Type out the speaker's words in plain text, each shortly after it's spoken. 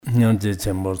현재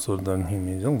Khenpo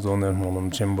Sodargye 용존의 모든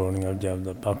Khenpo를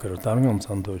잡다 밖으로 다른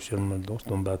상도 실물도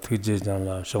돈바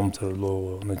특제장라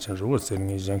성철로 내처로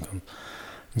생긴 장금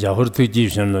자허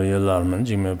특지션로 열라면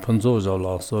지금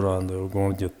본조자라 소란의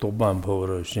공지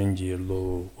도반포로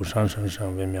신지로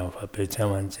우상상상 외명화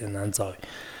배천완제难造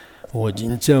我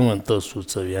今见闻得数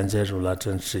则原在如来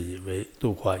真实以为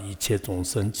度化一切众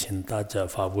生，请大家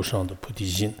发布上的菩提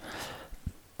心。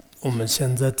我们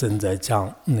现在正在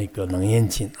讲那个楞严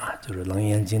经啊，就是楞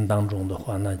严经当中的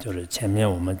话呢，就是前面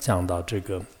我们讲到这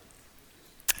个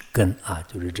根啊，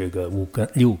就是这个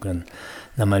六根。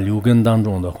那么六根当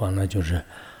中的话呢，就是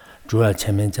主要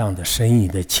前面讲的深意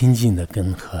的清净的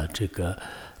根和这个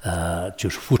就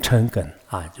是复尘根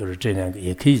啊，就是这两个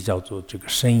也可以叫做这个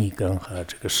深意根和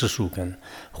这个世俗根，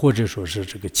或者说是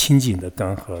这个清净的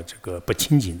根和这个不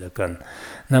清净的根。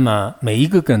那么每一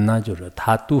个根呢，就是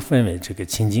它都分为这个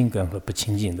清净根和不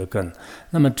清净的根。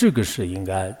那么这个是应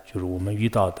该就是我们遇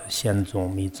到的显宗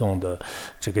密宗的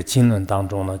这个经论当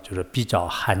中呢，就是比较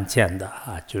罕见的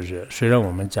啊。就是虽然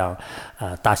我们讲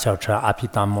大小乘阿毗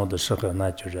达摩的时候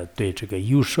呢，就是对这个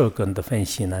有色根的分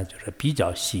析呢，就是比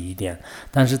较细一点，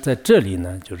但是在这里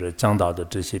呢，就是讲到的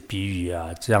这些比喻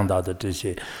啊，讲到的这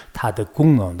些它的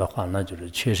功能的话呢，就是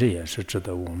确实也是值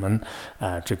得我们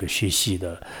这个学习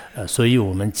的。所以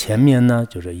我们前面呢，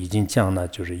就是已经讲了，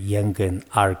就是眼根、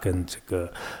耳根这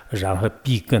个，然后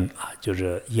鼻根啊，就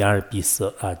是眼耳鼻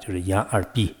舌啊，就是眼耳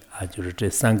鼻啊，就是这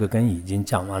三个根已经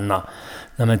讲完了。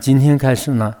那么今天开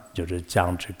始呢，就是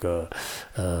讲这个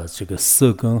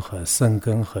色根和身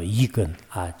根和意根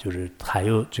啊，就是还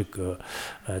有这个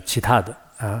其他的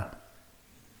啊，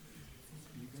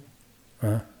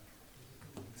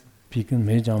鼻根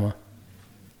没讲吗？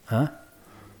啊，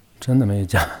真的没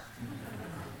讲？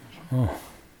哦。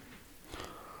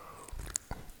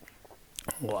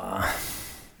哇，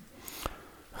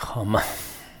好嘛，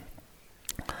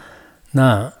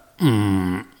那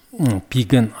鼻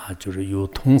根啊，就是有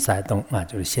通塞等啊，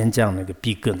就是先讲那个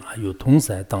鼻根啊，有通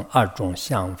塞等二种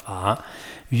想法，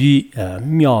与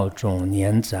妙种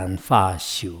念瞻法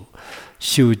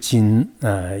修经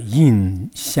印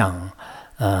象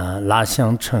拉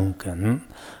相成根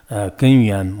根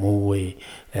源无为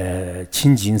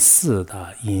清净四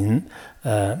大因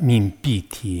命蔽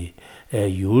体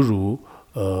犹如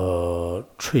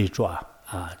吹爪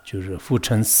啊，就是复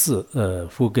尘四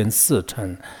复根四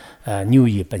尘六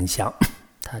意本相，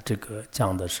它这个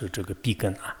讲的是这个鼻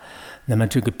根啊。那么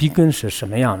这个鼻根是什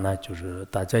么样呢？就是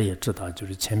大家也知道，就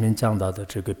是前面讲到的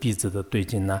这个鼻子的对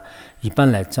境呢，一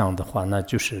般来讲的话，那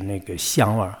就是那个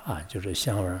香味啊，就是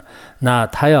香味。那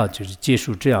它要就是接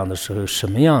触这样的时候，什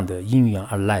么样的因缘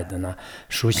而来的呢？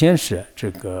首先是这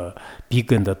个鼻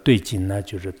根的对境呢，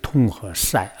就是通和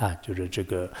晒啊，就是这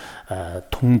个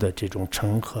通的这种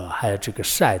成和，还有这个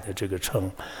晒的这个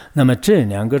成。那么这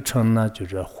两个成呢，就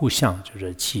是互相就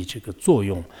是起这个作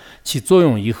用，起作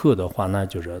用以后的话呢，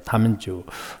就是他们就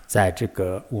在这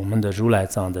个我们的如来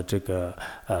藏的这个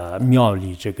妙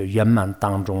理这个圆满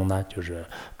当中呢，就是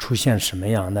出现什么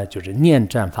样呢？就是念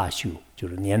瞻法修。就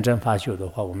是念瞻法修的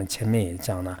话，我们前面也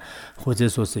讲了，或者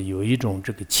说是有一种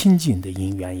这个清净的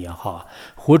因缘也好，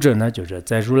或者呢，就是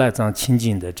在如来藏清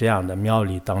净的这样的妙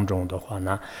理当中的话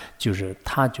呢，就是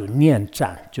他就念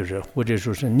瞻，就是或者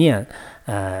说是念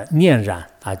染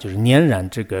啊，就是念染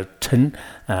这个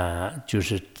就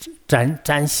是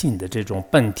占性的这种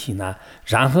本体呢，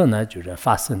然后呢，就是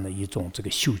发生了一种这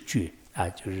个修觉。啊，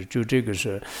就这个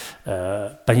是，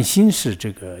本心是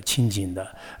这个清净的，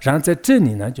然后在这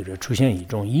里呢，就是出现一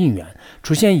种因缘，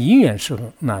出现因缘时候，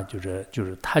那就是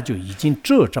它就已经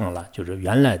遮障了，就是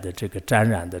原来的这个沾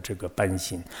染的这个本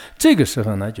心。这个时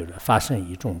候呢，就是发生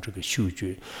一种这个修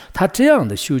觉，它这样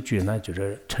的修觉呢，就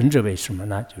是称之为什么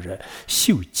呢？就是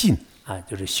修净啊，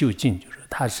就是修净，就是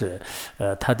它是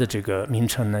它的这个名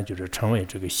称呢，就是称为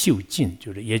这个修净，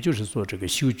就是也就是说这个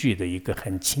修具的一个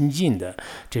很清净的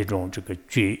这种这个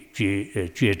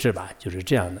觉知吧，就是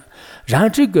这样的。然后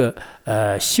这个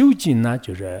修净呢，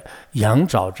就是仰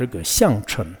照这个相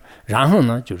成，然后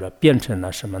呢，就是变成了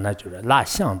什么呢？就是拉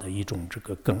相的一种这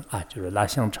个根啊，就是拉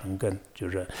相成根，就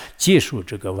是结束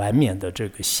这个外面的这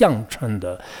个相成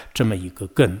的这么一个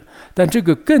根。但这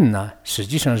个根呢，实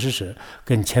际上是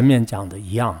跟前面讲的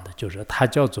一样的，就是它它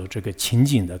叫做这个清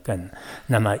净的根，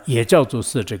那么也叫做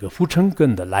是这个浮尘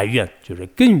根的来源，就是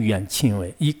根源亲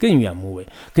为，以根源母为。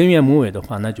根源母为的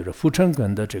话，那就是浮尘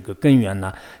根的这个根源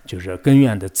呢，就是根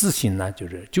源的自性呢，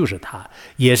就是它，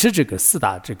也是这个四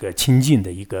大这个清净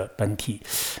的一个本体。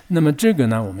那么这个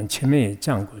呢，我们前面也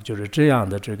讲过，就是这样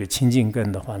的这个清净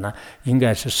根的话呢，应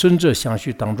该是生者相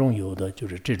续当中有的，就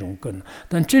是这种根。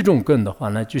但这种根的话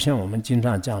呢，就像我们经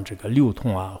常讲这个六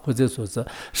通啊，或者说是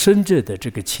生者的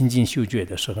这个清净修觉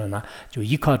的时候呢，就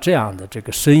依靠这样的这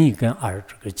个生意根而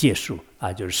这个结束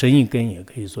啊，就是生意根也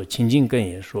可以说，清净根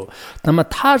也说。那么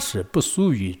它是不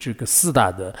属于这个四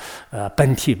大的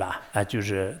本体吧？啊，就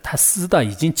是它四大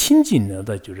已经清净了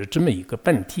的，就是这么一个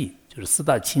本体。就是四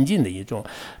大清净的一种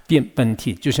本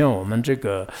体，就像我们这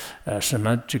个什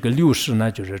么这个六识呢，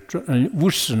就是无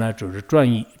识呢，就是转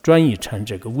移成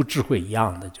这个无智慧一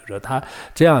样的，就是它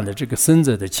这样的这个生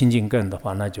者的清净根的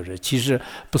话，那就是其实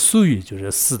不属于就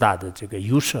是四大的这个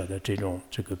有舍的这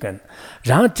个根。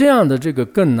然后这样的这个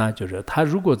根呢，就是它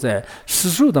如果在实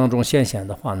数当中现象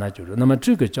的话，那就是那么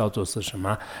这个叫做是什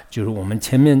么？就是我们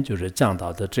前面就是讲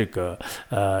到的这个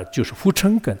就是浮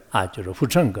尘根啊，就是浮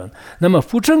尘根。那么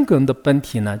浮尘根的本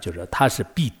体呢，就是它是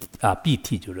蔽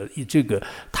体，就是这个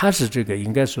它是这个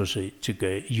应该说是这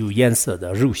个有颜色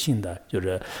的肉性的，就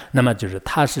是那么就是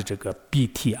它是这个蔽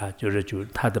体啊，就是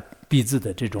它的蔽字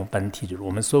的这种本体，就是我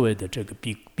们所谓的这个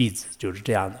蔽字就是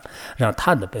这样的，让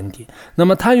它的本体。那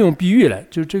么它用比喻来，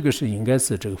就这个是应该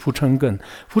是这个浮尘根。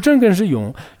浮尘根是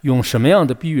用什么样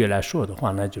的比喻来说的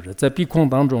话呢？就是在闭空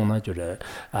当中呢，就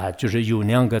是有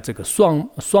两个这个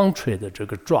双垂的这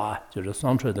个爪，就是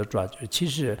双垂的爪，就是其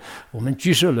实我们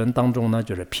俱舍论当中呢，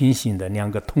就是平行的两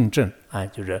个通证啊，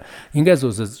就是应该说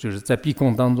是就是在闭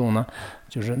空当中呢，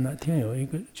就是那天有一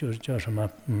个就是叫什么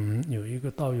有一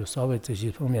个道友稍微这些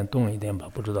方面动了一点吧，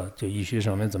不知道就医学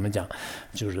上面怎么讲，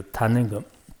就是他那个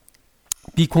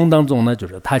闭空当中呢，就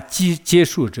是它接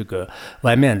触这个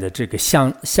外面的这个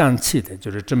相气的，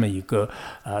就是这么一个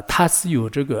它是有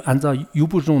这个按照有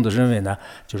部中的认为呢，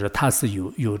就是它是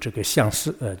有这个相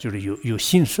似就是有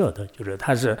性色的，就是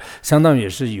它是相当于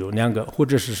是有两个或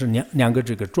者是两个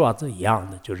这个爪子一样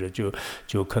的，就是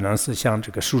就可能是像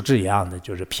这个树枝一样的，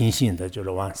就是平行的，就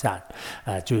是往下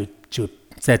就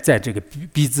在这个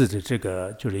鼻子的这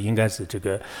个就是应该是这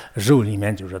个肉里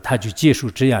面，就是它去接触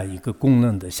这样一个功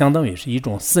能的，相当于是一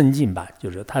种生境吧，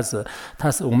就是它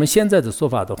是我们现在的说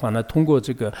法的话呢，通过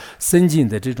这个生境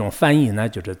的这种翻译呢，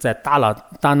就是在大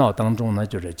脑当中呢，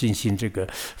就是进行这个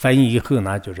翻译以后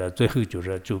呢，就是最后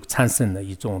就产生了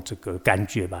一种这个感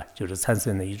觉吧，就是产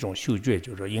生了一种嗅觉，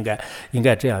就是应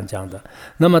该这样讲的。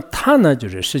那么它呢，就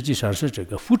是实际上是这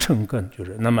个浮尘根，就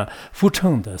是那么浮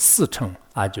尘的四乘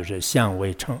啊，就是相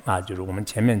为乘啊，就是我们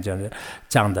前面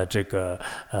讲的这个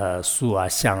素啊、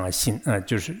相啊、性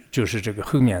就是这个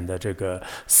后面的这个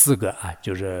四个啊，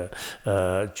就是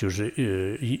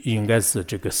应该是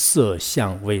这个色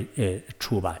相为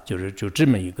处吧，就这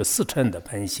么一个四乘的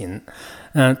本性。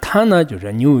它呢就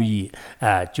是牛意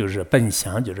就是本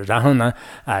相，就是然后呢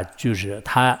就是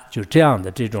它就这样的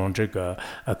这种这个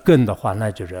根的话，那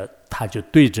就是它就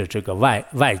对着这个外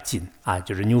境啊，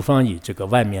就是牛方以这个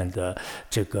外面的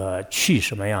这个去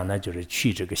什么样呢？就是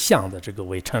去这个相的这个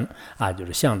为称啊，就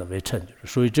是相的为称，就是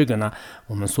所以这个呢，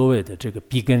我们所谓的这个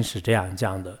闭根是这样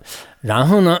讲的。然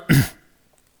后呢，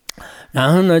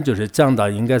就是讲到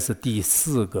应该是第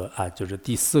四个啊，就是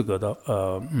第四个的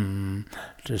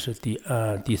这是第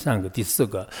三个、第四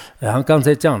个。然后刚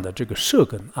才讲的这个舌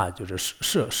根啊，就是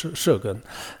舌根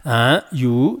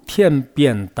有天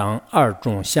变当二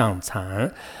种相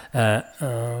残，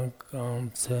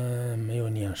刚才没有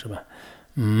念是吧？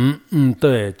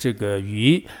对，这个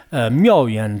与妙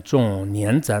缘中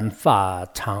年展法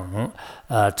常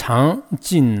常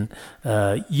尽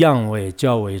样为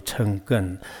较为成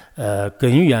根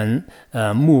根源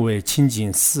目为清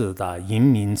净四大因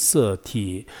明色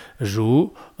体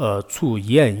如处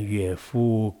言乐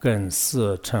夫根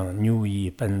色成牛一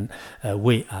本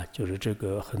位啊，就是这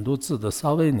个很多字的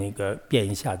稍微那个变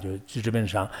一下，就基本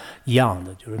上一样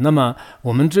的，就是那么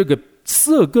我们这个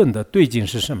色根的对境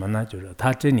是什么呢？就是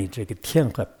它这里这个甜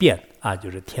和变啊，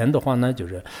就是甜的话呢，就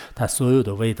是它所有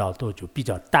的味道都就比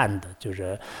较淡的，就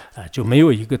是就没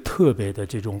有一个特别的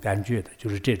这种感觉的，就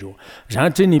是这种。然后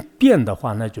这里变的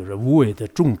话呢，就是无为的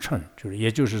重称，就是也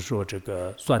就是说这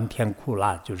个酸甜苦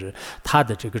辣，就是它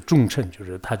的这个重称，就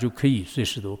是它就可以随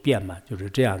时都变嘛，就是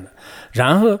这样的。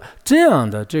然后这样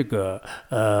的这个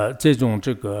这种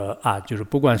这个就是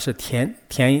不管是甜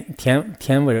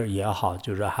味也好，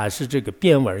就是还是这个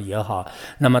变味也好，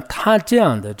那么它这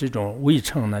样的这种味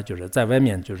称呢，就是在外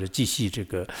面就是继续这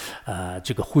个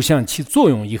互相起作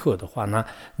用以后的话呢，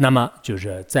那么就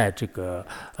是在这个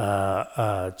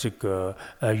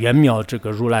元妙这个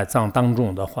如来藏当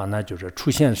中的话呢，就是出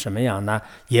现什么样呢？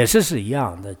也是一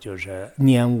样的，就是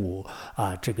念悟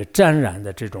这个沾染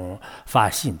的这种发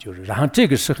性，就是然后这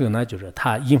个时候呢，就是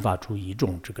它引发出一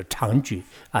种这个常觉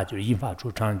就是引发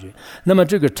出常觉。那么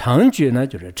这个常觉呢，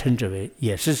就是称之为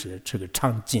也是这个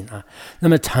常静那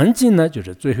么常静呢，就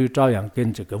是最后照样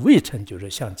跟这个未成就是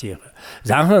相结合，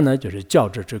然后呢，就是叫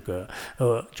着这个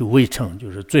就未成，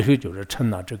就是最后就是成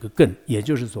了这个根，也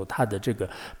就是说它的这个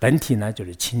本体呢，就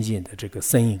是清净的这个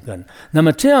身意根。那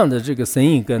么这样的这个身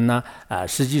意根呢，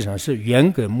实际上是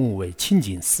缘根木为清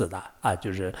净四大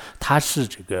就是它是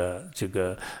这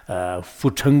个复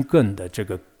成根的这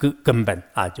个根本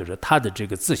就是它的这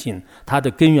个自性，它的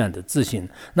根源的自性。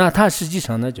那它实际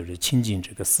上呢，就是清净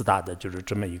这个四大的就是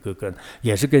这么一个根，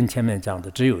也是跟前面讲的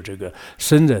只有这个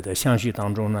生者的相续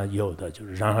当中呢有的，就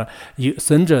是然后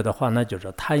生者的话呢，就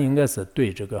是他应该是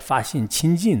对这个发性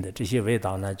清净的这些味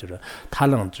道呢，就是他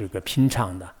能这个品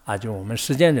尝的就我们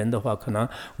世间人的话，可能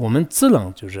我们只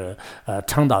能就是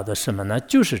尝到的什么呢？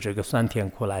就是这个酸甜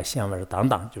苦辣香味等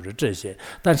等，就是这些。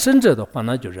但生者的话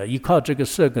呢，就是依靠这个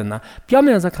舌根呢，表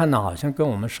面上看到好像跟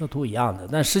我们舌头一样的，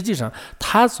但实际上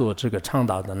他所这个尝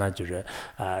到的呢，就是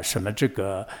什么这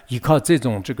个依靠这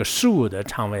种这个食物的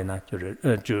肠胃呢，就是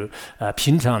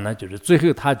品尝呢，就是最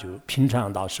后他就品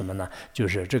尝到什么呢？就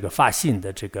是这个发性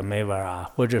的这个美味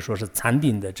或者说是禅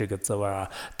定的这个滋味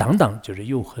等等，就是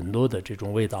有很多的这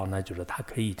种味道呢，就是它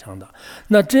可以尝到。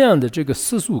那这样的这个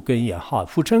色素根也好，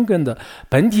复成根的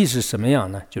本体是什么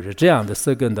样呢？就是这样的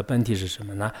色根的本体是什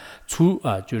么呢？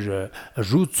就是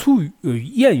如初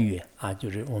焰月就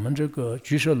是我们这个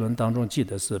俱舍论当中记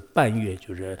得是半月，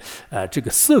就是这个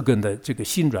色根的这个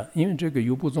性转。因为这个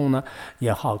有部宗呢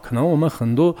也好，可能我们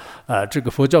很多这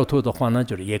个佛教徒的话呢，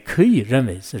就是也可以认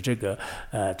为是这个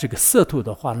色土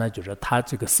的话呢，就是它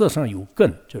这个色上有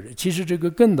根，就是其实这个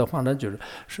根的话呢，就是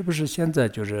是不是现在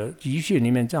就是医学里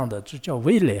面讲的这叫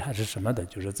味蕾还是什么的，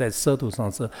就是在色土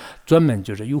上是专门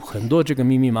就是有很多这个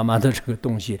密密麻麻的这个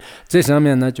东西，这上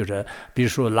面呢就是比如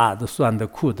说辣的、酸的、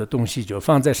苦的东西就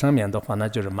放在上面的话呢，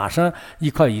就是马上依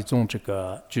靠一种这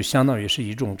个就相当于是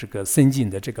一种这个神经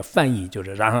的这个翻译，就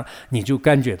是然后你就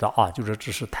感觉到就是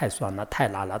这是太酸了、太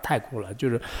辣了、太苦了，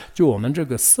就我们这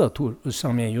个色土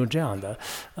上面有这样的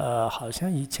好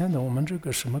像以前的我们这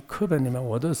个什么课本里面，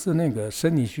我都是那个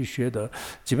生理学学的，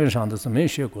基本上都是没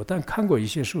学过，但看过一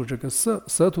些书。这个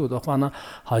色土的话呢，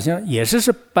好像也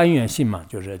是半圆性嘛，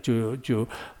就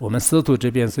我们色土这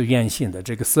边是圆性的，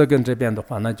这个色根这边的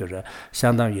话呢，就是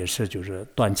相当于是就是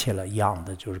断切了一样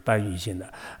的，就是半圆性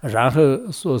的。然后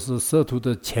说是色土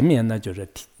的前面呢，就是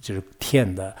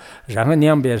甜的，然后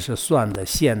两边是酸的、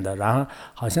咸的，然后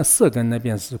好像色根那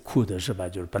边是苦的，是吧？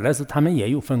就是本来是他们也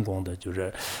有分工的，就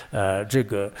是这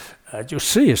个就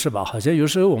试一试吧。好像有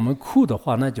时候我们苦的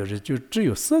话，那就只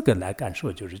有色根来感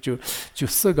受，就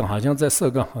色根好像在色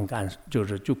根很感，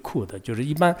就苦的，就是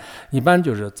一般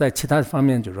就是在其他方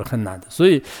面就是很难的。所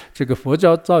以这个佛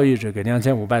教早于这个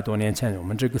2500多年前，我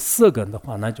们这个色根的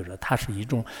话，那就是它是一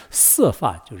种色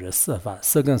法，就是色法，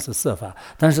色根是色法，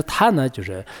但是它呢就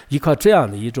是依靠这样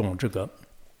的一种这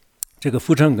个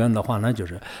复成根的话呢，就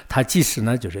是它即使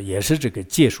呢，就是也是这个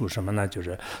借数什么呢？就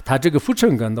是它这个复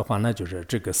成根的话呢，就是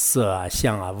这个色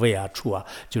香味触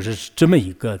就是这么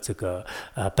一个这个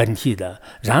本体的。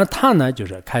然后它呢，就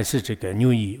是开始这个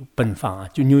牛以本方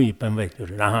就牛以本位，就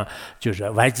是然后就是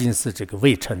外境是这个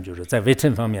未成，就是在未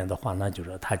成方面的话呢，就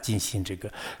是它进行这个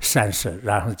善摄，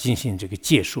然后进行这个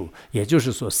借数，也就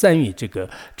是说善于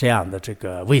这样的这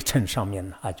个未成上面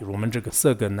就是我们这个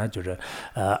色根呢，就是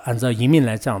按照移民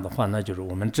来讲的话。那就是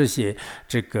我们这些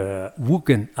这个无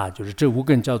根就是这无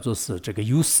根叫做是这个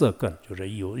有色根，就是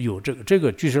有这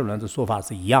个俱舍论的说法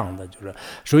是一样的，就是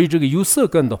所以这个有色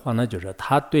根的话呢，就是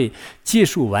它对结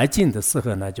束外境的时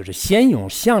候呢，就是先用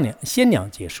限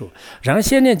量结束，然后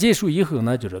限量结束以后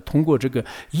呢，就是通过这个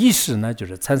意识呢，就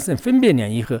是产生分别念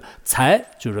以后，才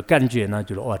就是感觉呢，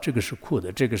就是这个是苦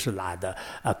的，这个是辣的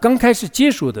刚开始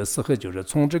结束的时候，就是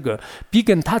从这个比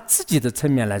根他自己的层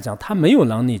面来讲，他没有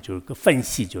能力就是分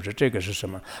析，就是这个是什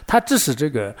么？它只是这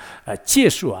个借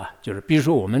数就是比如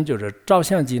说我们就是照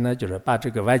相机呢，就是把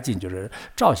这个外景就是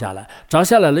照下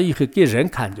来了以后给人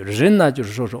看，就是人呢就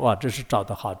是说这是照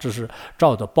的好，这是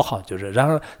照的不好，就是然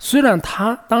后虽然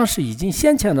他当时已经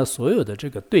先前了所有的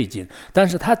这个对境，但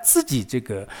是他自己这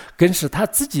个根是他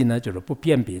自己呢就是不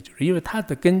辨别，就是因为他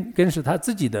的根是他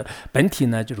自己的本体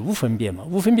呢就是无分别嘛，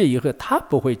无分别以后他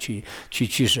不会去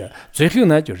取舍，最后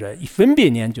呢就是一分别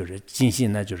念就是进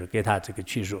行呢就是给他这个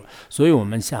去除。所以我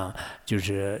们想就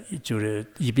是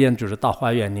一边就是到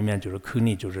花园里面就是肯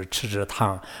尼就是吃着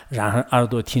汤，然后耳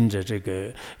朵听着这个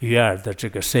悦耳的这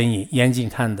个声音，眼睛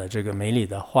看的这个美丽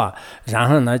的画，然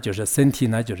后呢就是身体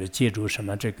呢就是借助什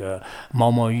么这个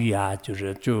毛毛雨啊，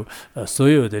所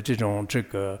有的这种这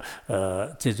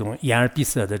种眼耳鼻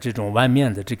舌的这种外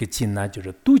面的这个境呢就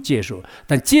是都接受，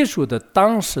但接受的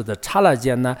当时的刹那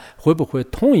间呢会不会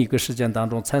同一个时间当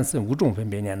中产生5种分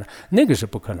别念呢？那个是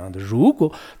不可能的。如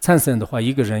果产生的话，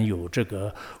一个人有这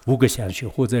个5个相续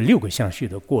或者6个相续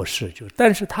的过失，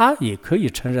但是他也可以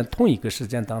承认同一个时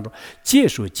间当中结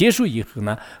束以后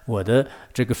呢，我的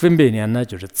这个分别念呢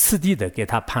就是次第的给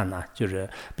他判呢，就是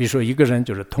比如说一个人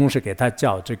就是同时给他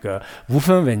叫这个无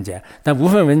分文件，但无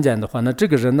分文件的话呢，这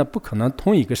个人呢不可能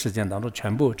同一个时间当中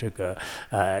全部这个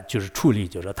就是处理，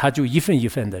就是他就一份一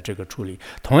份的这个处理。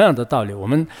同样的道理，我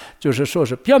们就是说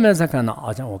是表面上看到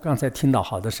好像我刚才听到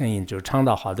好的声音，就是尝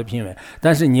到好的品味，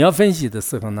但是你要分析的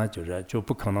时候呢，就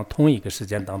不可能同一个时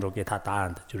间当中给他答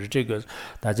案的，就是这个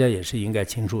大家也是应该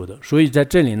清楚的。所以在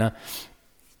这里呢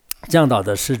讲到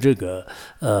的是这个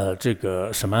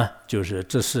什么，就是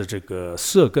这是这个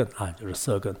色根啊，就是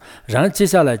色根。然后接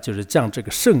下来就是讲这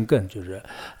个圣根，就是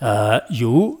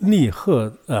由利和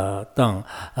等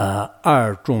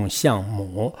2种相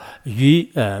母于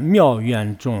妙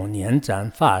愿中年展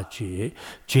法觉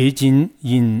尽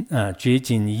因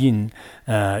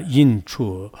因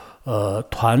处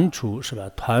团除是吧？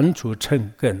团除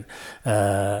成根，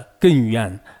根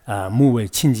源目为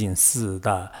清净四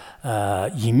大，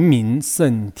因明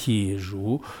身体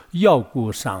如药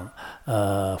故上，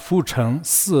复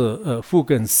复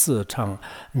根四常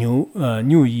牛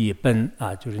也本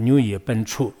啊，就是牛也本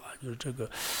处啊，就是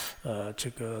这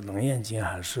个楞严经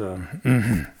还是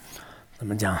怎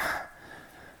么讲？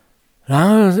然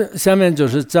后下面就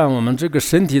是讲我们这个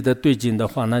身体的对境的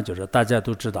话呢，就是大家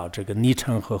都知道这个逆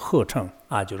乘和合乘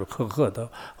啊，就是合的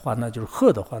话呢，就是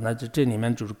合的话呢，就这里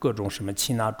面就是各种什么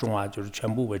轻啊重啊，就是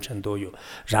全部为乘都有。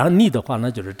然后逆的话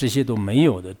呢，就是这些都没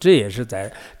有的，这也是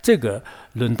在这个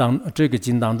这个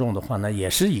经当中的话呢，也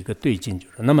是一个对境，就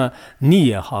是那么逆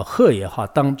也好，合也好，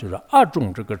当就是2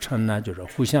种这个乘呢，就是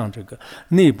互相这个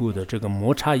内部的这个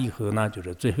摩擦以后呢，就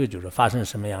是最后就是发生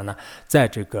什么样呢？在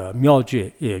这个妙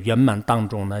觉圆满当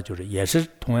中呢，就是也是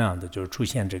同样的，就是出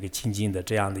现这个清净的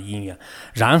这样的因缘，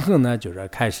然后呢，就是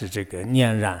开始这个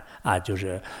念染啊，就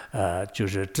是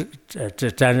这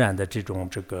沾染的这种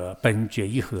这个本觉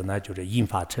以后呢，就是引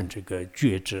发成这个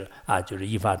觉知啊，就是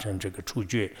引发成这个触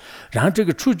觉，然后这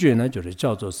个触觉呢，就是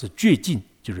叫做是觉境。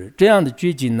就是这样的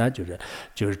觉境呢，就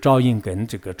是照应跟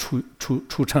这个出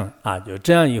乘啊，就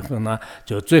这样以后呢，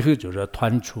就最后就是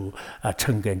团除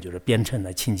乘根，就是变成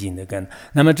了清净的根。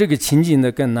那么这个清净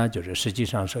的根呢，就是实际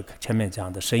上是前面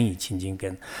讲的身意清净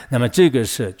根。那么这个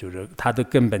是就是它的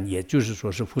根本，也就是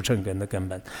说是复乘根的根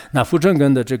本。那复乘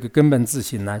根的这个根本自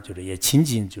性呢，就是也清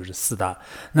净，就是四大。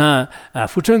那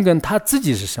复乘根它自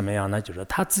己是什么样呢？就是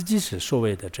它自己是所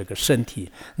谓的这个身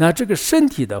体。那这个身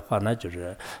体的话呢，就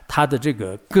是它的这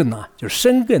个根呢，就是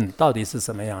身根到底是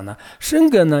什么样呢？身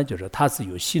根呢，就是它是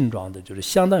有性状的，就是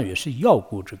相当于是腰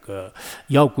骨这个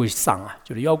腰骨上啊，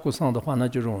就是腰骨上的话呢，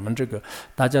就是我们这个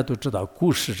大家都知道，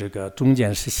骨是这个中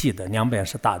间是细的，两边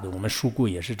是大的，我们属骨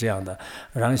也是这样的。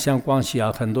然后像广西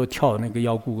啊，很多跳那个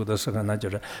腰骨的时候呢，就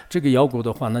是这个腰骨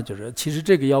的话呢，就是其实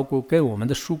这个腰骨跟我们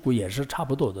的属骨也是差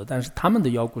不多的，但是他们的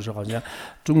腰骨是好像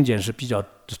中间是比较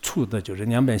粗的，就是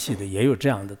两边细的，也有这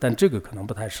样的，但这个可能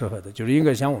不太适合的，就是应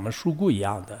该像我们属骨一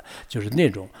样的，就是那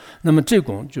种。那么这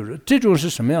种是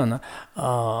什么样呢？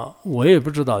我也不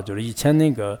知道，就是以前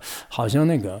那个好像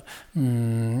那个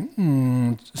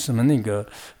什么那个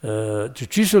就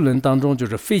居士论当中，就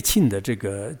是废磬的这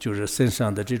个就是身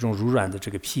上的这种柔软的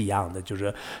这个皮一样的，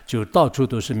就到处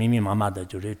都是密密麻麻的，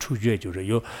就是触觉，就是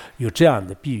有这样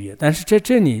的比喻。但是在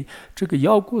这里这个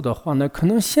腰骨的话呢，可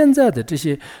能现在的这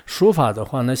些说法的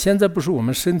话呢，现在不是我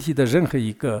们身体的任何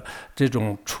一个这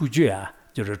种触觉啊。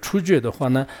就是触觉的话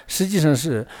呢，实际上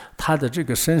是它的这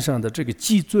个身上的这个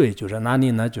脊椎，就是哪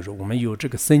里呢？就是我们有这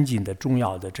个神经的重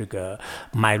要的这个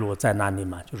脉络在哪里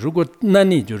嘛？就如果那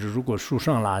里就是如果树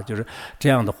上啦，就是这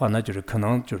样的话呢，就是可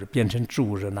能就是变成植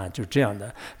物人呐，就这样的。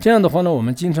这样的话呢，我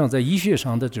们经常在医学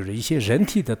上的就是一些人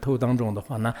体的头当中的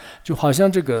话呢，就好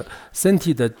像这个身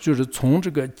体的，就是从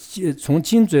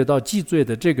颈椎到脊椎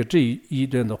的这一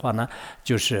段的话呢，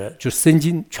就神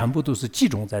经全部都是集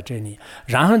中在这里，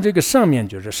然后这个上面面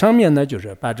就是上面呢就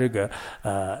是把这个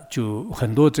就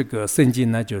很多这个神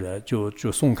经呢就是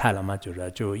就松开了嘛，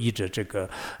就一直这个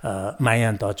蔓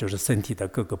延到就是身体的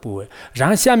各个部位。然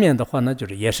后下面的话呢就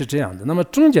是也是这样的，那么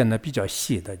中间呢比较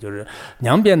细的，就是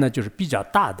两边呢就是比较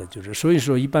大的，就是所以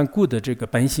说一般顾的这个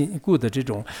本性顾的这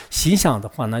种形象的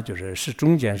话呢，就是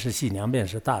中间是细，两边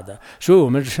是大的。所以我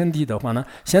们身体的话呢，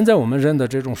现在我们人的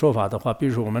这种说法的话，比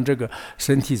如说我们这个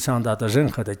身体上的任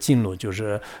何的经络，就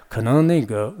是可能那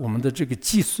个我们的这个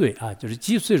脊髓啊，就是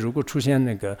脊髓如果出现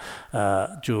那个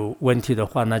就问题的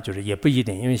话，那就是也不一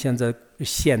定，因为现在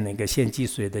限脊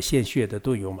髓的限血的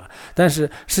都有嘛。但是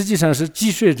实际上是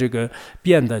脊髓这个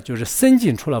变得就是神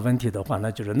经出了问题的话，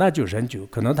那就人就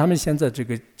可能他们现在这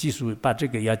个技术把这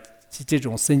个这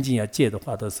种神经要戒的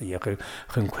话，都是也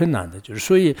很困难的，就是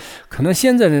所以可能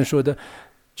现在人说的。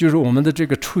就是我们的这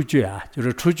个触觉啊，就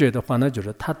是触觉的话呢，就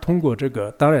是它通过这个，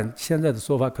当然现在的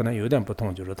说法可能有点不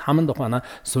同，就是他们的话呢，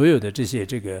所有的这些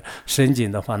这个神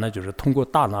经的话呢，就是通过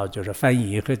大脑就是翻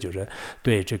译和就是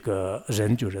对这个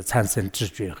人就是产生知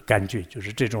觉和感觉，就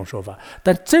是这种说法。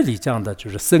但这里讲的就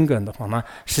是生根的话呢，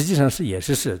实际上也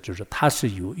是就是它是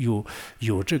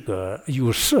有这个有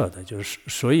摄的，就是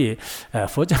所以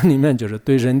佛教里面就是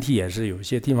对人体也是有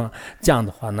些地方讲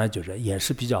的话呢，就是也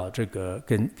是比较这个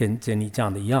跟这里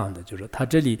讲的一样的，就是它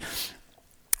这里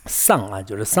丧啊，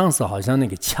就是丧是好像那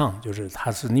个腔，就是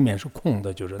它是里面是空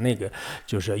的，就是那个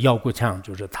就是腰骨腔，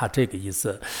就是它这个意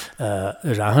思。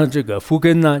然后这个腹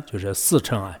根呢，就是四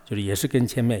称啊，就是也是跟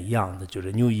前面一样的，就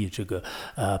是留意这个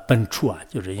本处啊，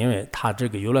就是因为它这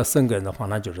个有了生根的话，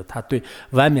那就是它对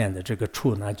外面的这个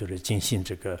处呢，就是进行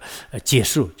这个接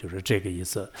受，就是这个意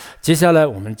思。接下来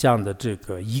我们讲的这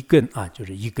个一根啊，就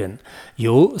是一根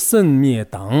由生灭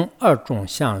等二种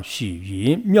相续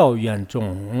于妙缘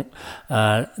中，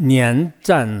年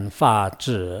占法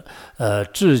智，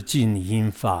至尽因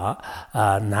法，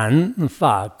难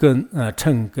法根，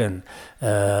称根，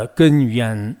根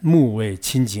源目为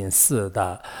清净四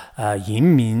大，因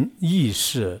明意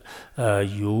识，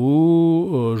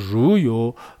如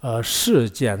有世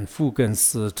间复根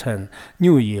四乘，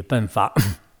六业本法。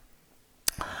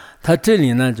它这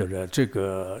里呢，就是这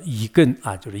个一根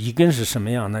啊，就是一根是什么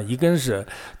样呢？一根是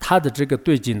它的这个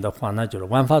对境的话呢，就是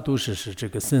万法都是这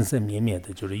个生生灭灭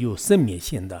的，就是有生灭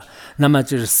性的。那么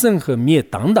就是生和灭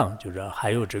等等，就是还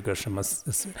有这个什么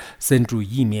生住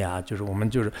异灭啊，就是我们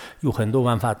就是有很多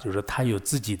万法，就是它有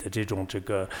自己的这种这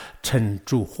个成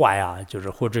住坏啊，就是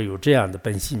或者有这样的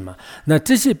本性嘛。那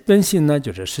这些本性呢，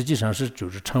就是实际上就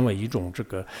是成为一种这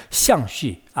个相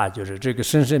续啊，就是这个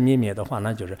生生灭灭的话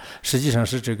呢，就是实际上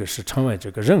是这个。是成为这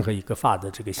个任何一个法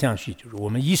的这个相续，就是我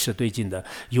们意识对境的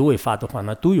有为法的话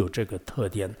呢，都有这个特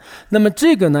点。那么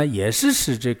这个呢，也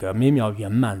是这个美妙圆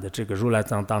满的这个如来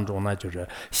藏当中呢，就是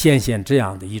显现这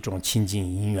样的一种清净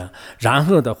因缘。然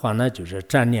后的话呢，就是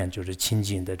沾念就是清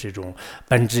净的这种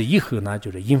本质以后呢，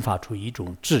就是引发出一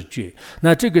种知觉。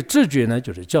那这个知觉呢，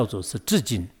就是叫做是知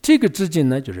境。这个知境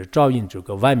呢，就是照应这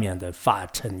个外面的法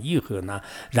尘以后呢，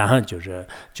然后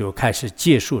就开始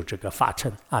结束这个法尘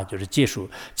啊，就是结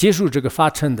束这个法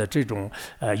尘的这种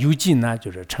有境呢，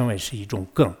就是称为是一种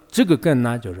根。这个根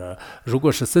呢，就是如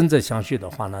果是生者相续的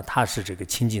话呢，它是这个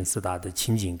清净四大的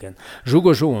清净根；如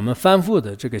果说我们反复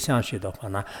的这个相续的话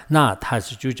呢，那它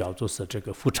就叫做是这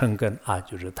个复成根啊，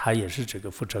就是它也是这个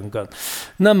复成根。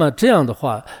那么这样的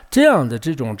话，这样的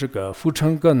这种这个复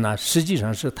成根呢，实际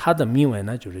上是它的名为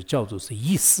呢，就是叫做是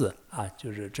意思。啊，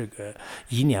就是这个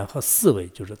一念和思维，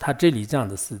就是他这里讲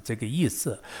的是这个意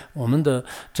思。我们的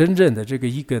真正的这个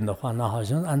一根的话，那好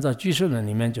像按照居士论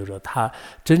里面就说，他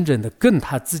真正的根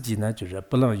他自己呢，就是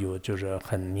不能有就是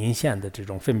很明显的这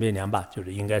种分别量吧，就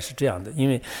是应该是这样的。因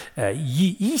为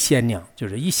一限量，就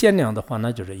是一限量的话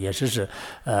呢，就是也是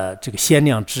这个限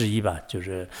量之一吧，就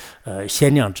是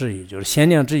限量之一，就是限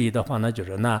量之一的话呢，就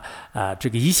是那这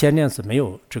个一限量是没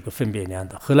有这个分别量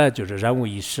的。后来就是然无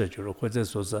一事，就是或者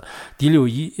说是。第六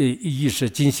意识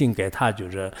进行给它就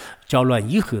是搅乱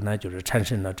以后呢，就是产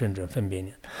生了真正分别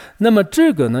念。那么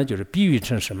这个呢，就是比喻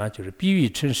成什么？就是比喻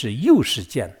成是有识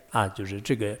见啊，就是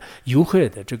这个有害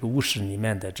的这个无识里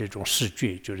面的这种视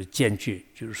觉，就是见觉，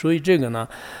就是所以这个呢，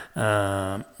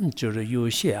就是有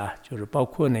些啊，就是包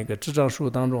括那个智障书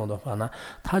当中的话呢，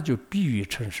它就比喻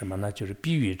成什么呢？就是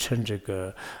比喻成这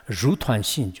个如团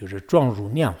性，就是状如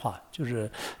念化。就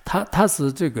是它是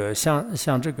这个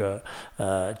像这个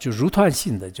就如团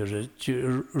性的，就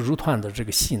如团的这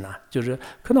个性啊，就是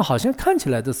可能好像看起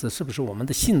来的是不是我们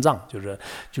的心脏，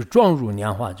就状如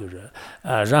年化，就是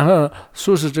然后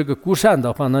说是这个孤善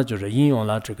的话呢，就是应用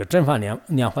了这个正法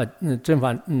妙法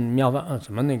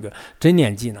什么那个真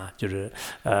念记呢，就是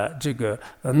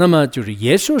那么就是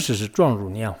也说是撞入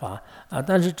念华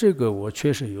但是这个我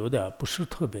确实有点不是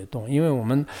特别懂，因为我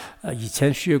们以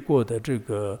前学过的这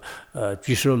个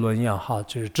俱舍论也好，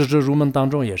就是直至入门当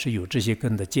中也是有这些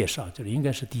根的介绍，就是应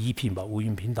该是第一品吧，无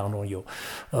云品当中有，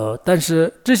但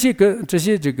是这些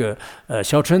这个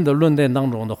小乘的论点当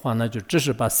中的话呢，就只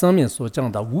是把上面所讲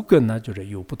的五根呢，就是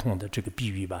有不同的这个比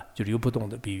喻吧，就是有不同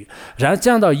的比喻，然后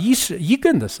讲到一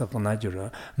根的时候呢，就是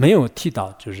没有提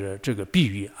到就是这个比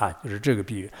喻就是这个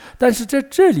比喻，但是在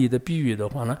这里的比喻的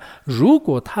话呢，如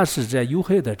果他是在黝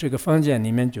黑的这个房间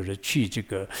里面，就是去这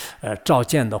个照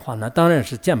见的话呢，当然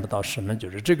是见不到什么，就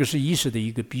是这个是意识的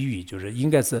一个比喻，就是应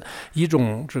该是一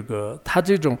种他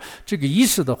这个意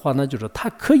识的话呢，就是他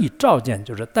可以照见，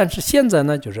就是但是现在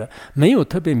呢，就是没有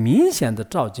特别明显的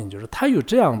照见，就是它有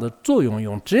这样的作用，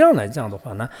用这样来讲的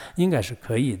话呢，应该是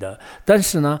可以的。但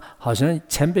是呢，好像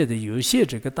前辈的有一些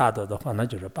这个大德的话呢，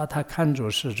就是把它看作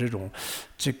是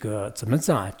这个怎么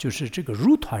讲就是这个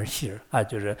入团性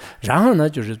就是然后呢，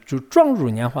就撞入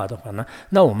年华的话呢，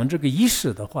那我们这个意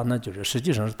识的话呢，就是实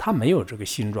际上是它没有这个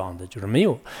形状的，就是没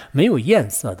有颜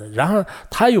色的。然后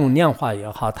他用年华也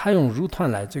好，他用入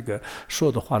团来这个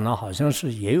说的话呢，好像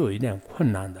是也有一点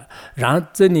困难的。然后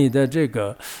这里的这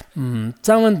个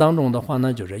藏文当中的话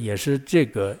呢，就是也是这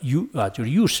个就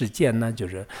是有时见呢，就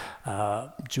是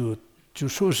就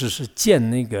说是见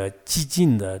那个寂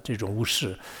静的这种无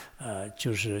事。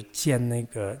就是见那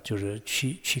个，就是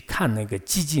去看那个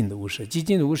寂静的无事，寂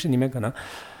静的无事里面可能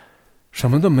什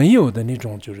么都没有的那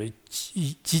种，就是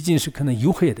寂静是可能黝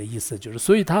黑的意思，就是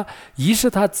所以它一是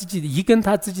他自己的一跟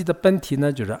他自己的本体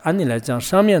呢，就是按理来讲，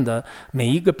上面的每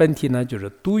一个本体呢，就是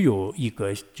都有一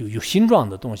个就有形状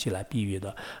的东西来比喻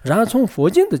的。然后从佛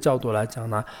经的角度来讲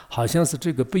呢，好像是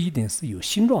这个不一定是有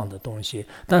形状的东西，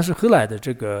但是后来的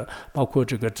这个包括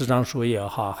这个智障说也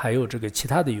好，还有这个其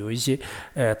他的有一些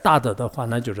大的话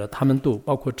呢，就是他们都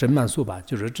包括真满素吧，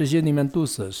就是这些里面都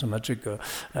是什么这个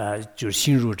就是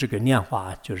心入这个念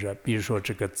华，就是比如说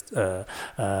这个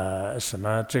什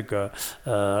么这个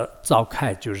召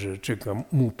开，就是这个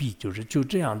墓壁，就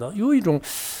这样的，有一种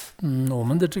我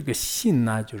们的这个心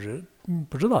呢，就是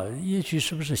不知道，也许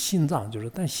是不是心脏，就是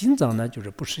但心脏呢，就是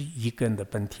不是一根的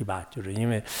本体吧，就是因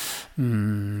为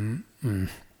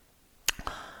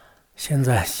现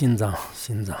在心脏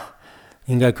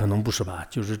应该可能不是吧，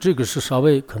就是这个是稍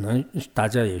微可能大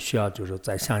家也需要就是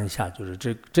再想一下，就是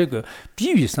这个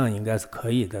比喻上应该是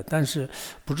可以的，但是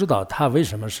不知道他为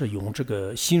什么是用这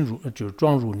个心入就是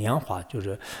装入年华，就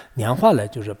是年华来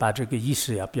就是把这个意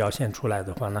识要表现出来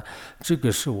的话呢，这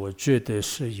个是我觉得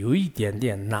是有一点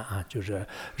点难就是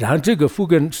然后这个复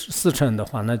根四乘的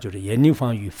话呢，就是也牛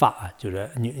方语法就是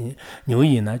牛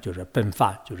乙呢就是本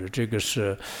法，就是这个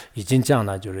是已经讲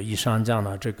了，就是以上讲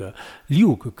了这个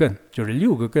6个根，就是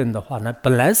6个根的话呢，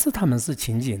本来是他们是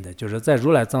清净的，就是在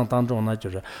如来藏当中呢，就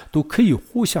是都可以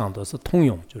互相都是通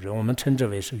用，就是我们称之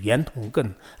为是圆通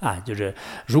根就是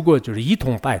如果就是一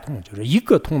通百通，就是一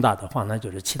个通达的话呢，就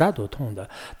是其他都通的。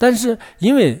但是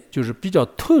因为就是比较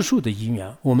特殊的因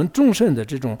缘，我们众生的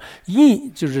这种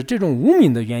就是这种无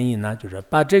明的原因呢，就是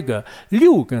把这个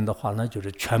6根的话呢，就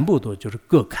是全部都就是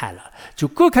割开了，就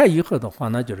割开以后的话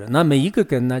呢，就是那每一个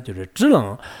根呢，就是只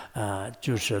能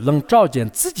就是能照见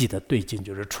自己的对境，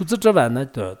就是除此之外呢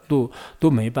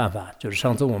都没办法。就是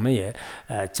上次我们也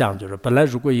讲，就是本来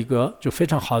如果一个就非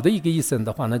常好的一个医生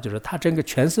的话呢，就是他整个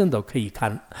全身都可以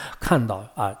看到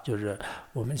就是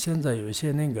我们现在有一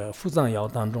些那个腹藏药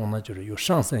当中呢，就是有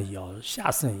上圣药、下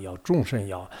圣药、中圣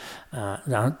药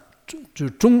然后就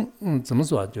怎么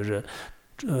说，就是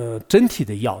整体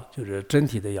的药，就是整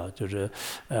体的药，就是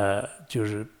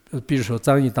比如说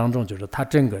藏医当中，就是他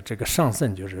整个这个上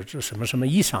圣，就是这什么什么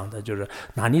以上的，就是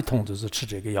哪里痛就是吃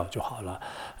这个药就好了。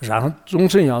然后中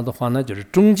圣药的话呢，就是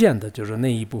中间的，就是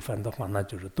那一部分的话呢，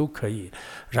就是都可以。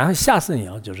然后下圣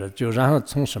药然后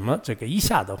从什么这个以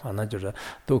下的话呢，就是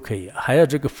都可以。还有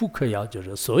这个妇科药，就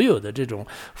是所有的这种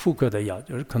妇科的药，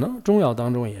就是可能中药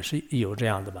当中也是有这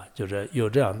样的吧，就是有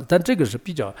这样的，但这个是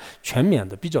比较全面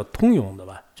的、比较通用的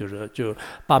吧。就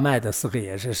把脉的时候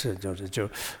也是就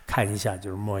看一下，就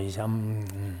是摸一下，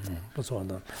不错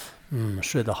的，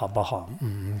睡得好不好？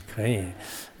可以，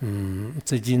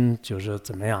最近就是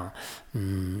怎么样？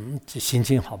心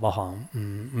情好不好？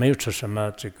没有吃什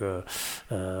么这个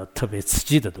特别刺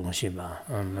激的东西吧？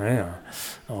没有。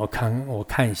我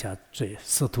看一下嘴，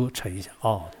色图称一下。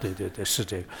哦，对，是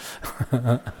这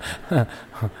个。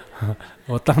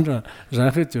我当着，然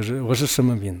后就是我是什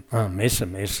么病？没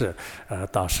事，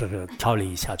到时候调理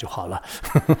一下就好了。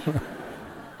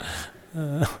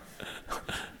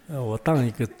我当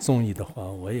一个综艺的话，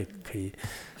我也可以，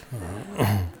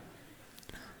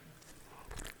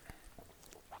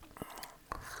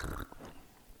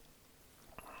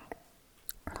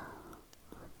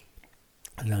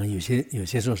然后有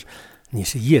些时候你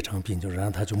是业障病，就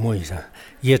让他就摸一下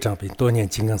业障病，多念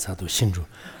金刚萨埵心住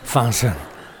放生，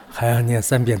还要念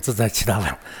3遍自在其他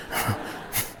文。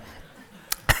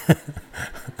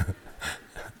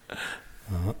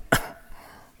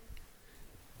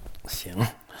行。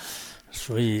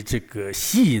所以这个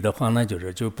西医的话呢，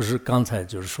就不是刚才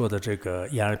就是说的这个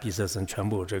眼耳鼻舌身全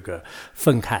部这个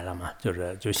分开了嘛，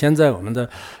就现在我们的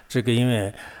这个因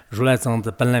为如来藏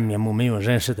的本来面目没有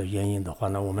认识的原因的话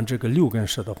呢，我们这个6根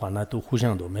识的话呢，都互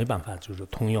相都没办法就是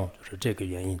通用，就是这个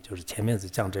原因，就是前面是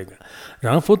讲这个。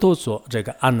然后佛陀说这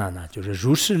个阿难呢，就是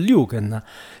如是6根呢，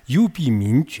有必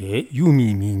明觉，有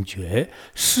密明觉，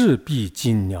事必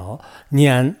尽了，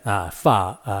念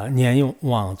念用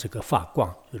往这个发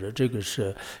光。就是这个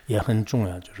是也很重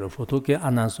要，就是佛陀给阿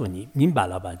难说，你明白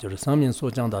了吧？就是上面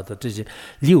所讲到的这些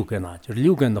6根啊，就是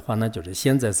6根的话呢，就是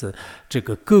现在是这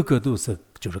个个个都是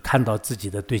就是看到自己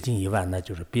的对境以外呢，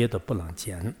就是别的不能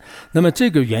见。那么这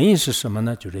个原因是什么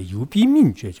呢？就是有必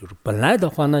明觉，就是本来的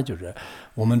话呢，就是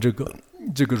我们这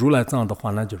个如来藏的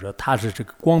话呢，就是它是这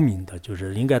个光明的，就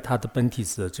是应该它的本体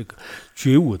是这个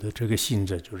觉悟的这个性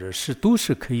质，就是都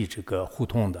是可以这个互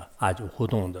通的啊，就互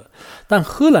动的。但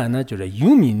后来呢，就是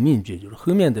有明明觉，就是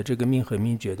后面的这个明和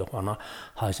明觉的话呢，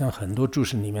好像很多注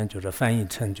释里面就是翻译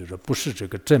成就是不是这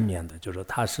个正面的，就是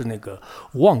它是那个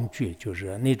妄觉，就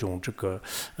是那种这个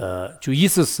就意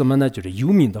思是什么呢？就是有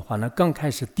明的话呢，刚开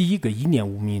始第一个一念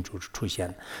无明就是出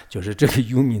现，就是这个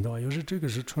有明的话，有时这个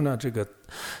是除了这个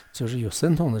就是有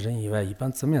神通的人以外，一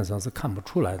般字面上是看不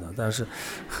出来的。但是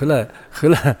后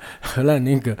来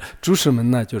那个注释们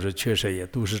呢，就是确实也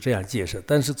都是这样解释。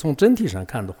但是从整体上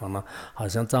看的话呢，好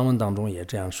像藏文当中也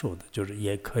这样说的，就是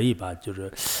也可以吧。就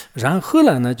是然后后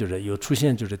来呢，就是有出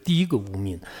现就是第一个无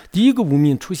明，第一个无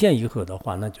明出现以后的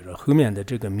话呢，就是后面的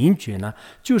这个明觉呢，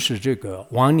就是这个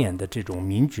往年的这种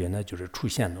明觉呢，就是出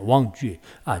现了妄觉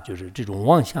啊，就是这种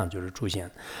妄相就是出现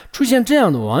这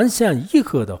样的妄相以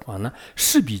后的话呢，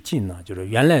势必尽呢，就是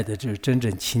原来的这真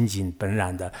正清净本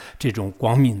然的这种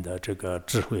光明的这个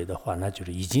智慧的话，那就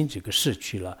是已经这个逝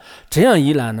去了。这样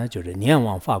一来呢，就是念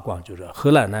妄发光，就是后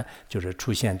来呢，就是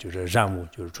出现就是染污，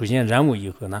就是出现染污以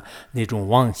后呢，那种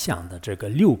妄想的这个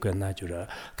6根呢，就是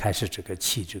开始这个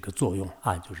起这个作用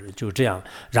啊，就这样，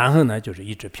然后呢，就是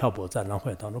一直漂泊在轮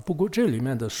回当中。不过这里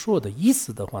面的说的意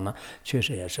思的话呢，确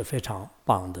实也是非常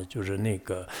棒的，就是那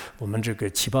个我们这个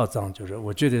七宝藏，就是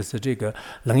我觉得是这个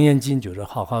楞严经，就是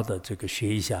好好的这个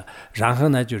学一下，然后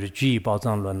呢，就是居易宝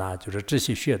藏论啊，就是这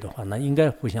些学的话呢，应该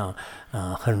互相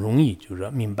很容易就是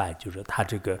明白，就是他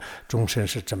这个众生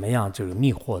是怎么样这个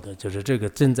迷惑的，就是这个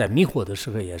正在迷惑的时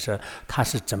候也是他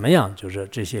是怎么样，就是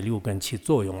这些6根起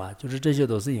作用啊，就是这些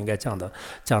都是应该讲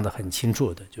的很清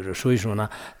楚的。就是所以说呢，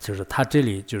就是他这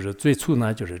里就是最初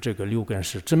呢，就是这个6根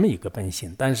是这么一个本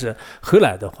性，但是后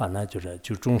来的话呢，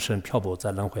就众生漂泊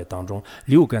在轮回当中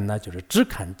，6根呢就是只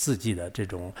看自己的这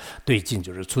种对境，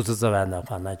就是除此之外的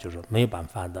话呢，就是没有办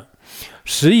法的。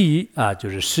时宜啊，就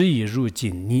是时宜入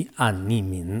境逆暗逆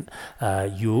明，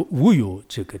无有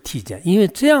这个体见，因为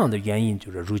这样的原因，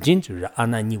就是如今就是阿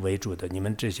难逆为主的，你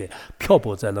们这些漂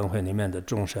泊在轮回里面的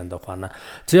众生的话呢，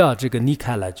只要这个离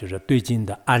开了，就是对境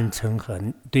的暗沉和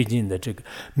对境的这个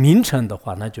明沉的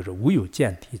话，那就是无有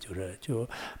见体，就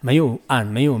没有暗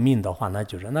没有明的话，那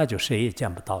就谁也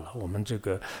见不到了。我们这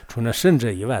个除了圣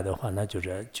者以外的话，那就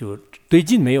对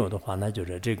境没有的话，那就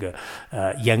是这个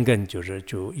眼根就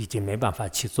已经没办法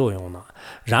起作用了。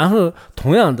然后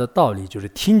同样的道理，就是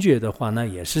听觉的话呢，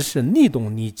也是逆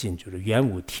动逆境，就是原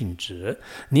无停止。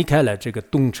离开了这个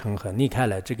动尘和离开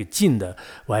了这个境的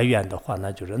外缘的话，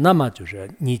那么就是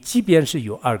你即便是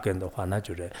有2根的话，那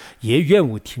就是也原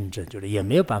无停止，就是也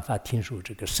没有办法听出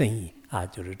这个声音啊，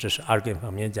就是这是2根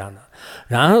方面讲的。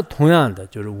然后同样的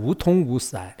就是无通无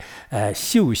塞，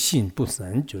修性不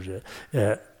生，就是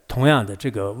同样的这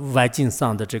个外境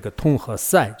上的这个通和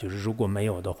塞，就是如果没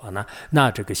有的话呢，那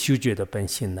这个修觉的本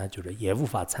性呢，就是也无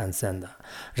法产生的。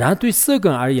然后对色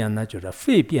根而言呢，就是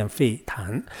非变非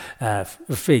谈，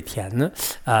非甜呢，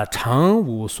常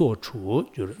无所处，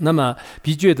就是那么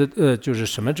必觉的就是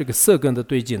什么这个色根的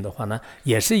对境的话呢，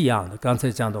也是一样的。刚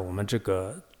才讲的我们这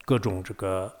个各种这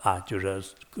个就是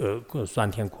酸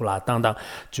甜苦辣等等，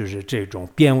就是这种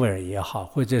变味也好，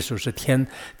或者说是甜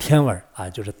味啊，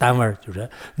就是淡味，就是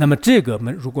那么这个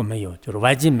如果没有，就是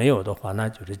外境没有的话，那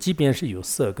就是即便是有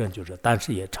色根，就是但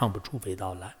是也尝不出味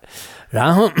道来。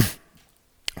然后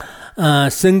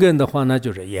生根的话呢，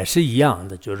就是也是一样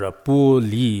的，就是不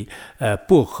离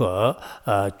不合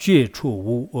绝处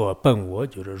无我本我，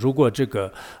就是如果这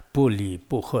个不离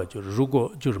不合，就是如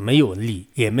果就是没有离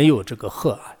也没有这个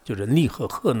合啊，就是离和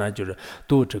合呢，就是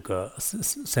都这个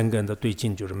生根的对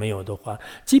境就是没有的话，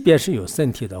即便是有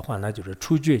身体的话，那就是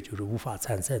出觉就是无法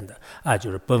产生的啊，就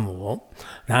是本我。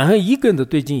然后一根的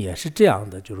对境也是这样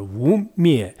的，就是无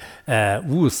灭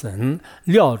无生，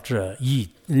了知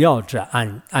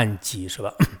安寂，是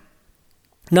吧？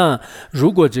那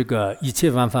如果这个一切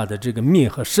万法的这个灭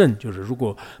和生，就是如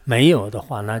果没有的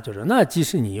话，那就是那即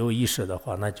使你有意识的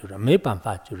话，那就是没办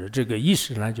法，就是这个意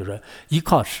识呢，就是依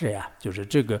靠谁呀？就是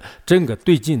这个整个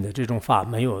对境的这种法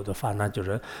没有的话，那就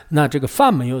是那这个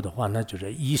法没有的话，那就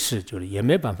是意识就是也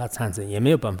没办法产生，也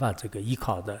没有办法这个依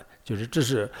靠的，就是这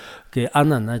是给阿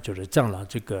难呢，就是讲了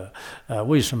这个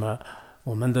为什么。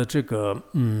我们的这个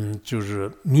就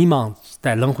是迷茫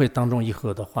在轮回当中以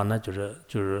后的话，那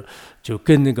就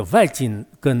跟那个外境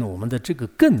跟我们的这个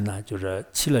根呢，就是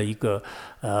起了一个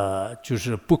就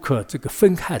是不可这个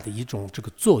分开的一种这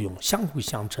个作用，相互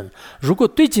相成。如果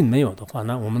对境没有的话，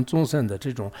那我们众生的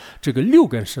这个六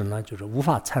根识呢，就是无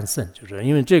法产生，就是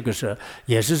因为这个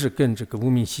也是跟这个无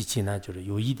明习气呢，就是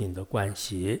有一定的关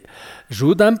系。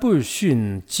如但不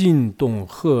熏静动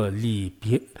合离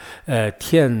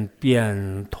天变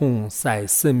通塞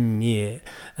生灭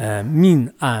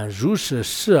明暗如是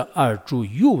12诸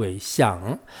有为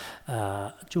相。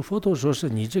就佛陀说是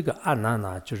你这个阿难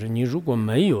呢，就是你如果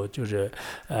没有就是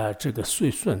这个随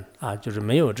顺啊，就是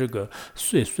没有这个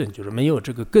随顺，就是没有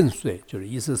这个跟随，就是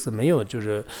意思是没有就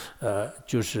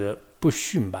是不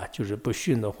熏吧，就是不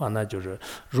熏的话，那就是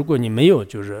如果你没有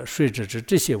就是随着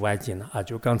这些外境呢啊，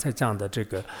就刚才讲的这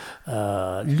个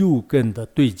六根的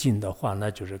对境的话，那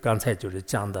就是刚才就是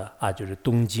讲的啊，就是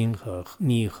东经和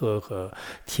密合和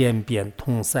天变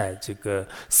通塞这个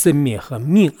生灭和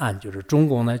明暗，就是中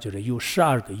国呢就是有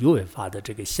12个有为法的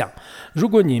这个相。如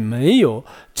果你没有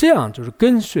这样就是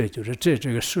跟随，就是这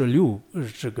个16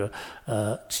这个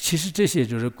其实这些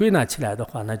就是归纳起来的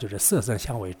话，那就是色声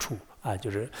香味触。啊，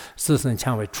就是色声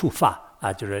香味触法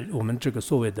啊，就是我们这个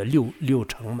所谓的六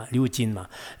尘嘛，六经嘛，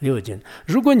六经。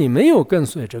如果你没有跟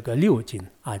随这个六经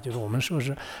啊，就是我们说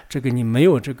是这个你没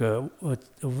有这个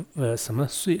什么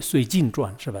随境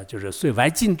转是吧？就是随外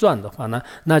境转的话呢，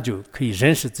那就可以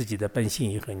认识自己的本性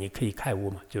以后，你可以开悟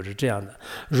嘛，就是这样的。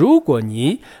如果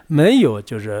你没有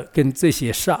就是跟这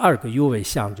些12个有为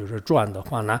相就是转的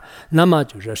话呢，那么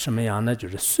就是什么样呢？就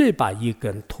是随把一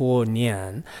根托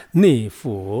念内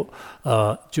附，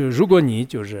就如果你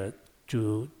就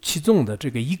其中的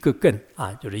这个一个根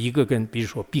啊，就是一个根，比如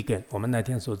说闭根，我们那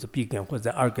天说是闭根或者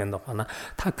二根的话呢，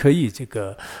它可以这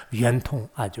个圆通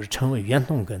啊，就是成为圆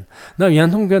通根。那圆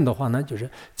通根的话呢，就是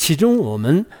其中我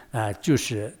们就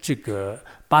是这个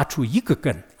拔出一个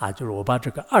根啊，就是我把这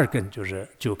个二根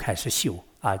就开始修。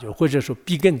啊，就或者说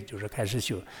闭根就是开始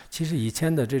修。其实以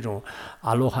前的这种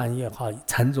阿罗汉也好，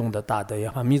禅宗的大德也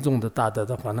好，密宗的大德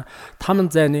的话呢，他们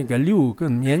在那个6个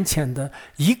年前的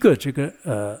一个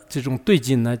这种对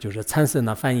境呢，就是产生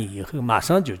了翻译以后，马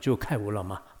上就开悟了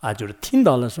嘛。啊，就是听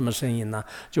到了什么声音呢，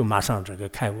就马上这个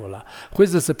开悟了；或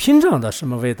者是品尝的什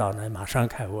么味道呢，马上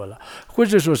开悟了；或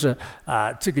者说是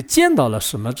这个见到了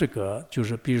什么这个，就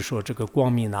是比如说这个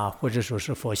光明啊，或者说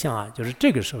是佛像啊，就是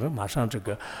这个时候马上这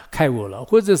个开悟了；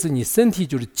或者是你身体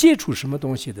就是接触什么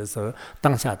东西的时候，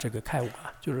当下这个开悟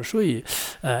了。就是所以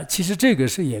其实这个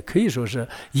是也可以说是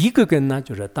一个根呢，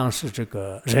就是当时这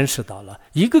个认识到了；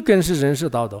一个根是认识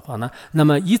到的话呢，那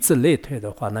么以此类推的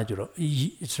话，那就是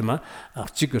什么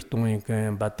这个东西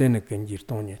跟把对那根基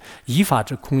东西，依法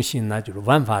之空性呢，就是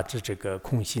万法之这个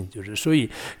空性，就是所以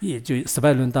也就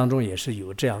400论当中也是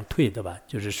有这样推的吧，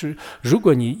就是如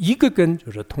果你一个根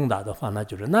就是通达的话，那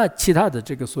就是那其他的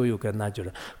这个所有根呢，就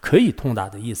是可以通达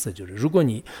的意思，就是如果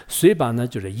你随把呢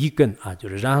就是一根啊，就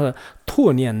是然后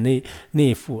脱念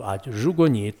内附啊，就是如果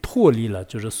你脱离了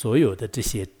就是所有的这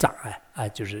些障碍。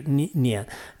就是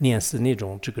念是那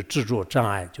种这个执着障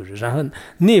碍，就是然后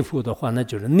内附的话呢，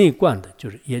就是内观的，就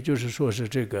是也就是说是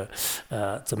这个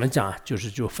怎么讲啊？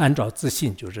就反照自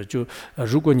信，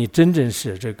如果你真正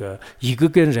是这个一个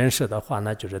根人设的话，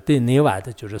那就是对内外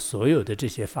的，就是所有的这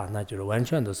些法，那就是完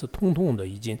全都是通的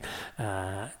已经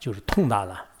就是通达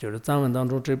了。就是藏文当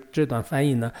中这段翻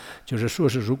译呢，就是说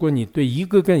是如果你对一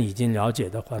个根已经了解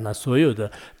的话，那所有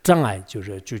的障碍就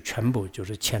全部就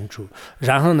是迁除，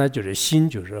然后呢就是心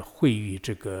就是会于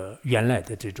这个原来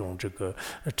的这种这个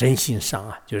真心上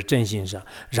啊，就是真心上，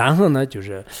然后呢就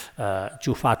是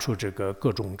就发出这个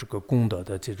各种这个功德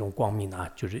的这种光明啊，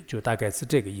就大概是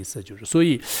这个意思，就是所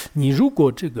以你如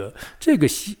果这个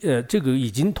已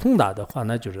经通达的话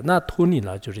呢，就是那脱离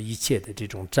了就是一切的这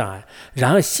种障碍，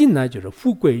然后心呢就是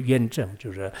富贵圆正，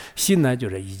就是心呢就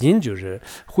是已经就是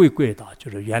回归到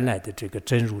就是原来的这个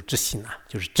真如之心啊，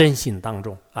就是真心当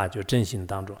中啊，就真心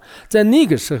当中，在那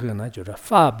个时候呢，就是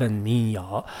法本明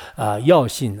耀耀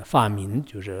性发明，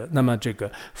就是那么这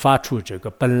个发出这个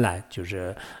本来就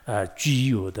是具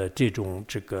有的这种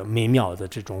这个美妙的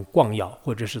这种光耀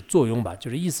或者是作用吧，就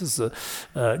是意思是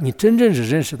你真正是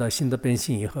认识到心的本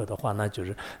性以后的话，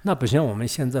那不像我们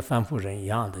现在凡夫人一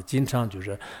样的，经常就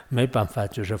是没办法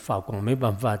就是发光，没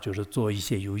办法就是做一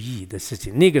些有意义的事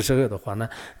情。那个时候的话呢，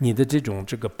你的这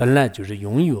个本来就是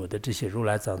拥有的这些如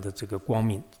来藏的这个光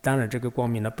明，当然这个光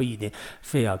明呢不一定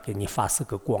非要给你发4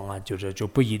个光啊，就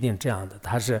不一定这样的，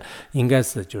它是应该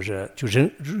是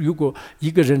如果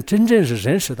一个人真正是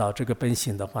认识到这个本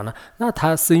性的话呢，那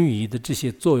他生于的这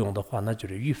些作用的话，那就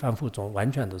是与凡夫中完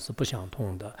全都是不相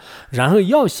同的。然后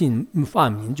耀性发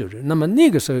明，就是那么那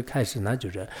个时候开始呢，就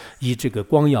是以这个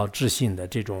光耀之性的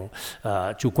这种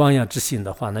就光耀之性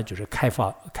的话呢，就是开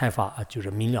发就是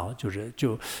明了，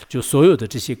就所有的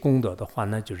这些功德的话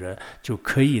呢，就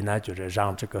可以呢，就是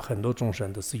让这个很多众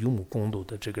生都是有目共睹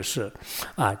的这个事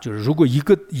啊，就是如果一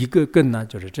个根呢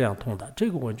就是这样通达，这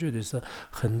个我觉得是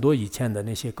很多以前的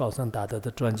那些高僧大德的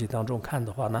传记当中看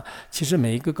的话呢，其实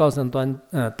每一个高僧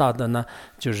大德呢，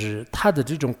就是他的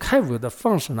这种开悟的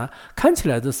方式呢，看起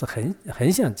来都是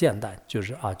很想简单，就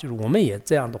是我们也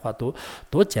这样的话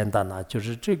多简单呢，就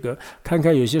是这个看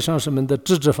看有些上师们的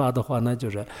智法的话呢，就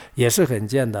是也是很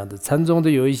简单的，禅宗的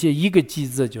有一些一个机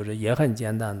子就是也很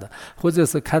简单的，或者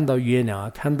是看到月亮啊，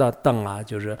看到灯啊，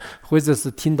就是或者是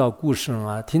听到鼓声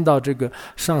啊，听到这个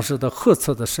上师的呵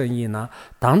斥的声音啊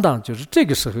等等，就是这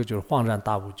个时候就是恍然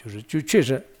大悟，就确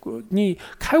实你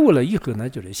开悟了以后呢，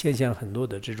就是现象很多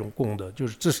的这种功德，就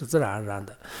是这是自然而然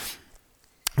的。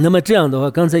那么这样的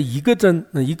话，刚才一个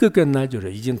根呢，就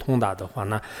是已经通达的话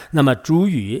呢，那么诸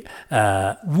于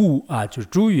物啊，就是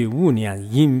诸于物念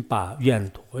因把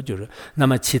愿陀，就是那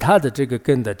么其他的这个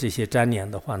根的这些沾连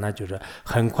的话呢，就是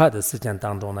很快的时间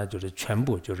当中呢，就是全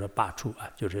部就是拔除啊，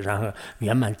就是然后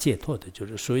圆满解脱的，就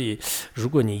是所以如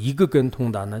果你一个根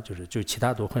通达呢，就其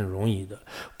他都很容易的，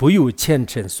不有虔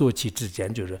诚所起之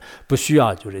间，就是不需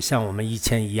要就是像我们以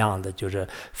前一样的，就是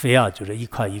非要就是依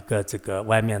靠一个这个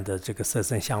外面的这个色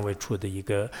身相位处的一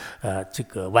个这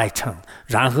个外层，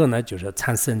然后呢就是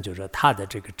产生就是它的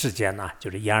这个之间呢，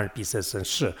就是眼耳鼻舌身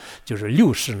识，就是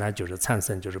六识呢就是产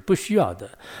生就是不需要的，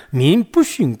明不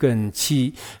熏根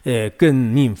其根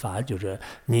明法，就是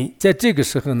你在这个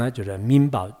时候呢就是明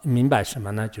白什么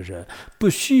呢，就是不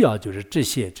需要就是这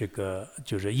些这个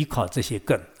就是依靠这些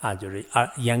根啊，就是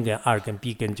眼根耳根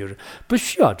鼻根，就是不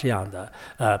需要这样的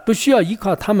不需要依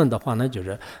靠他们的话呢，就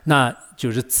是那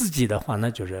就是自己的话呢，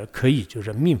就是可以就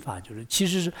是命法，就是其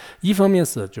实是一方面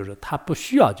是就是他不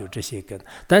需要就这些根，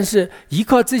但是依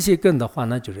靠这些根的话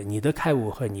呢，就是你的开悟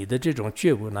和你的这种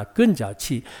觉悟呢更加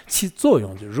起作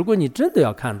用。就是如果你真的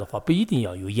要看的话，不一定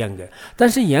要有眼根，但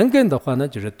是眼根的话呢，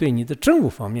就是对你的真悟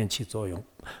方面起作用。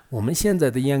我们现在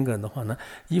的眼根的话呢，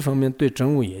一方面对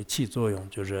真悟也起作用，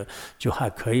就还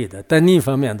可以的，但另一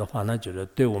方面的话呢，就是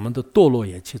对我们的堕落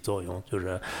也起作用，就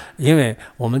是因为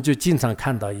我们就经常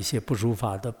看到一些不如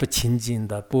法的、不清净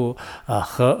的、不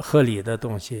合理的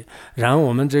东西，然后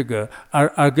我们这个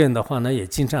耳根的话呢，也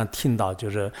经常听到，就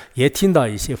是也听到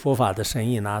一些佛法的声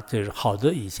音啊，就是好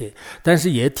的一些，但是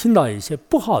也听到一些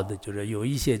不好的，就是有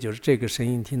一些就是这个声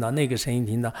音听到，那个声音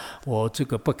听到，我这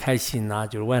个不开心啊，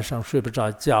就是晚上睡不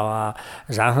着觉啊，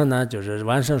然后呢就是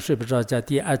晚上睡不着觉，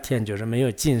第二天就是没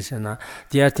有精神啊，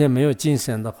第二天没有精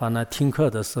神的话呢，听课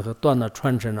的时候断了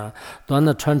传承啊，断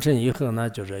了传承以后呢，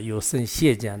就是有生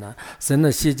邪见呢，生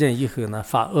了邪见以后呢，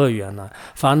发恶缘呢，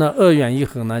发了恶缘以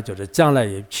后呢，就是将来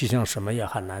也去向什么也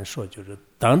很难说，就是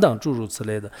等等诸如此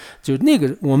类的，就那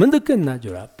个我们的根呢，就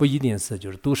是不一定是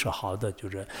就是都是好的，就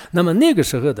是那么那个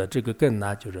时候的这个根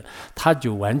呢，就是他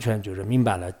就完全就是明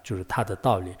白了就是他的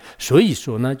道理，所以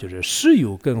说呢，就是实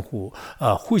有根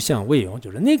互相为用，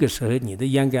就是那个时候你的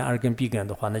眼根、耳根、鼻根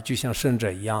的话呢，就像圣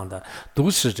者一样的，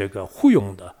都是这个互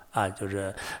用的。就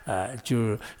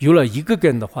是有了一个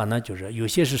根的话呢，就是有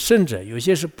些是圣者，有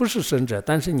些是不是圣者，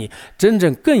但是你真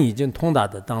正根已经通达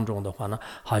的当中的话呢，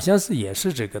好像是也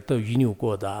是这个都遗留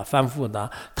过的、反复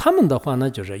的，他们的话呢，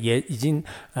就是也已经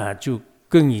就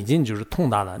根已经就是通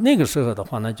达了。那个时候的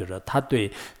话呢，就是他对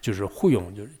就是护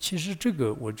用，就是其实这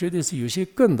个我觉得是有些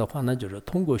根的话呢，就是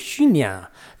通过训练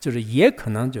啊，就是也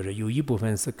可能就是有一部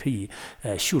分是可以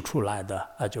修出来的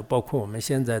啊，就包括我们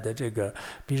现在的这个，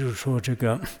比如说这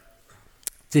个。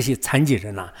这些残疾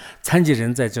人残疾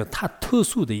人在这他特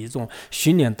殊的一种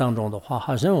训练当中的话，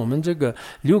好像我们这个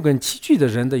六根七具的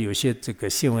人的有些这个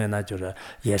行为呢，就是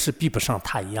也是比不上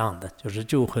他一样的，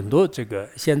就很多这个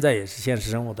现在也是现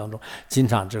实生活当中经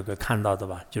常这个看到的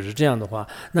吧，就是这样的话，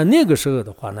那个时候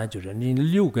的话呢，就是你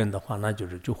六根的话呢，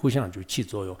就互相就起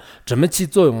作用，怎么起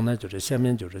作用呢？就是下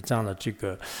面就是这样的这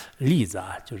个例子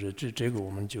啊，就是这个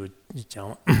我们就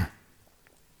讲。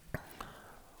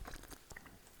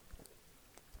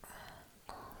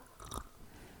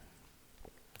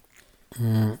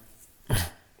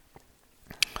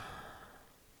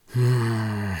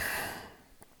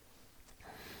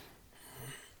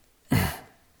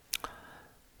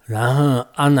然后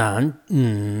阿难，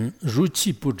如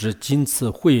其不知今次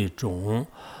会中，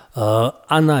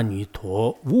阿那女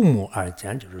陀无目而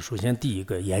见，就是首先第一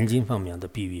个眼睛方面的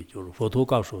比喻，就是佛陀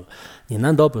告诉你，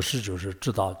难道不是就是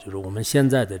知道，就是我们现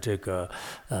在的这个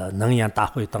能言大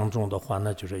会当中的话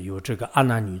呢，就是有这个阿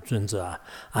那女尊者啊，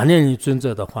阿那女尊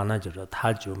者的话呢，就是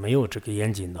他就没有这个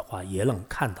眼睛的话，也能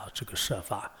看到这个设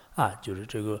法。就是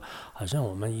这个，好像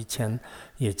我们以前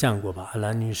也讲过吧。阿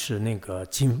兰女是那个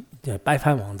白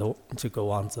饭王的这个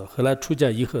王子，后来出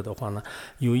家以后的话呢，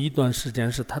有一段时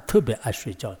间是他特别爱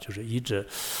睡觉，就是一直，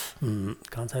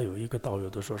刚才有一个导游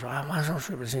都说晚上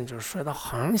睡不醒，就是睡得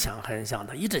很想很想，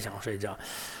他一直想睡觉，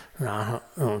然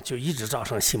后就一直早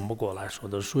上醒不过来说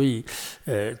的，所以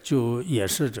就也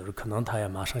是就是可能他也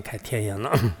马上开天眼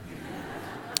了。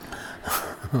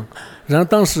然后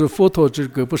当时佛陀这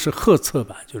个不是呵斥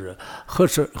吧，就是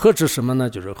呵斥什么呢？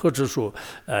就是呵斥说，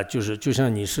就是就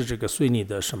像你是这个随你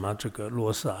的什么这个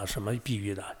螺丝啊，什么比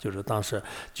喻的，就是当时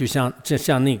就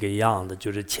像那个一样的，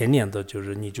就是前年的，就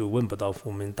是你就闻不到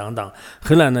佛名等等。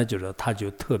后来呢，就是他就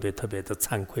特别特别的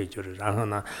惭愧，就是然后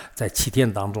呢，在7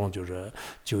天当中，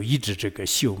就一直这个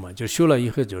修嘛，就修了以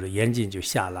后，就是眼睛就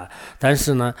下来，但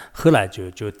是呢，后来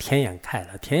就天眼开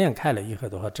了，天眼开了以后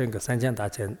的话，整个3000大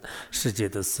千世界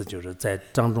的事，就是在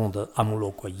当中的阿姆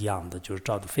罗国一样的，就是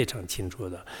照得非常清楚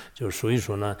的，就是所以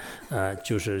说呢，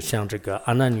就是像这个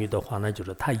阿难女的话呢，就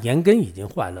是她眼根已经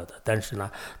坏了的，但是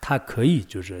呢，她可以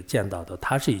就是见到的，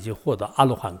她是已经获得阿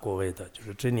罗汉果位的，就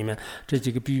是这里面这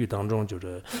几个比喻当中，就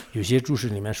是有些注释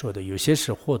里面说的，有些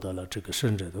是获得了这个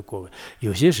圣者的果位，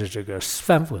有些是这个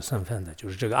凡夫身份的，就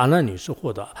是这个阿难女是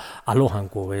获得阿罗汉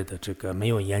果位的，这个没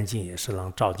有眼睛也是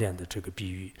能照见的这个比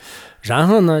喻。然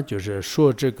后呢，就是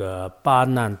说这个巴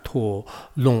难陀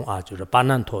龙啊，就是巴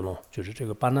难陀龙，就是这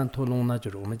个巴难陀龙呢，就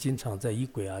是我们经常在仪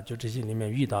轨啊，就这些里面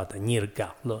遇到的尼尔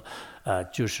嘎勒，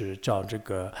就是叫这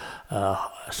个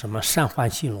什么善欢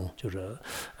喜龙，就是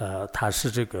它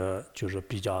是这个就是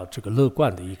比较这个乐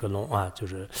观的一个龙啊，就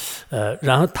是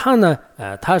然后它呢，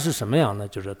它是什么样呢？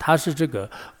就是它是这个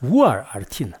无耳而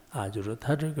听啊，就是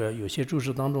它这个有些注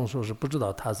释当中说是不知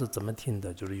道它是怎么听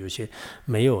的，就是有些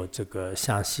没有这个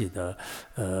详细的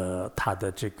它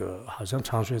的这个好像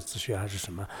长水子学还是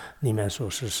什么里面说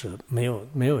是没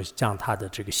有讲它的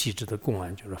这个细致的公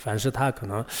案，就是凡是它可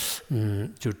能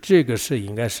就这个是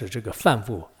应该是这个凡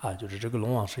夫啊，就是这个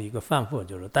龙王是一个凡夫，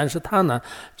就是但是他呢，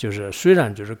就是虽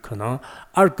然就是可能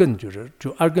耳根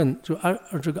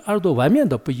这个耳朵外面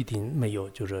的不一定没有，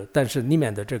就是但是里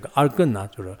面的这个耳根呢，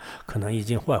就是可能已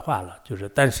经坏化了，就是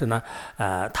但是呢，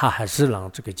他还是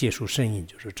让这个接触声音，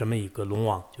就是这么一个龙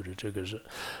王，就是这个是。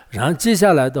然后接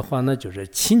下来的话呢，就是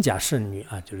亲家圣女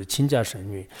啊，就是亲家圣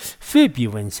女，非比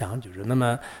闻香，就是那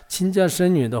么亲家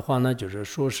圣女的话呢，就是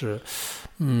说是。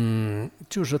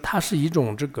就是它是一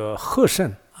种这个和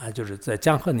圣啊，就是在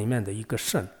江河里面的一个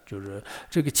圣，就是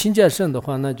这个亲家圣的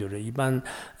话呢，就是一般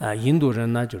印度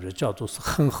人呢就是叫做是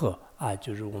恒河啊，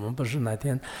就是我们不是那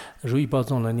天如意宝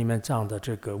总论里面讲的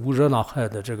这个乌热闹河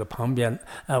的这个旁边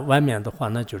外面的话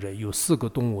呢，就是有4个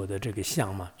动物的这个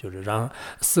像嘛，就是让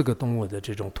4个动物的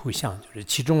这种图像，就是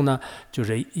其中呢就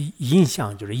是印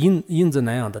象，就是印子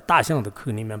那样的大象的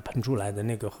壳里面喷出来的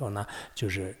那个河呢，就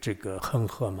是这个恒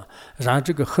河嘛。然后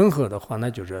这个恒河的话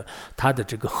呢，就是它的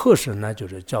这个河神呢，就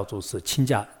是叫做是亲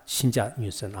家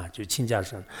女神啊，就亲家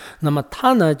神。那么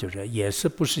它呢，就是也是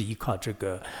不是依靠这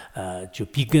个就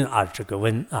鼻根而这个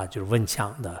闻啊，就是闻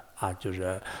腔的啊，就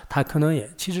是它可能也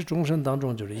其实众生当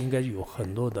中就是应该有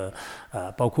很多的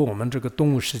包括我们这个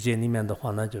动物世界里面的话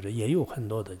呢，就是也有很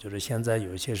多的，就是现在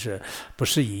有一些是不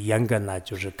是以眼根来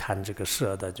就是看这个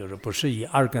色的，就是不是以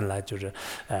耳根来就是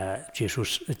结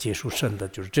束生的，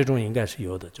就是这种应该是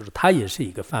有的，就是它也是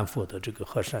一个反复的这个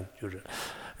和尚，就是。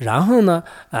然后呢，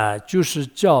就是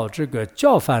叫这个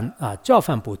教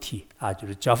范菩提啊，就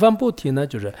是教范菩提呢，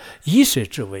就是依舍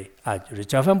之位啊，就是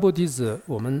教范菩提是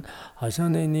我们好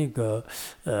像那个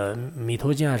弥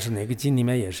陀经还是哪个经里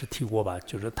面也是提过吧，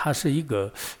就是它是一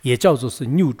个也叫做是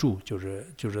牛柱，就是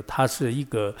它是一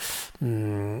个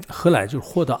后来就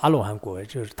获得阿罗汉果位，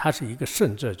就是它是一个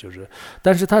圣者，就是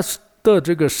但是它是。的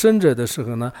这个生者的时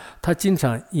候呢，他经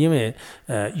常因为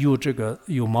有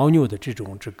牦牛的这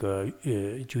种这个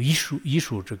就艺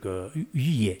术这个语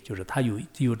业，就是他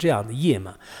有这样的业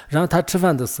嘛。然后他吃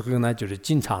饭的时候呢，就是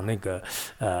经常那个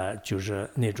就是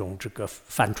那种这个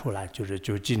翻出来，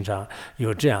就经常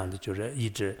有这样的，就是一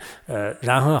直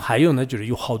然后还有呢，就是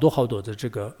有好多的这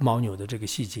个牦牛的这个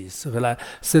习气，后来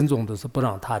僧宗都是不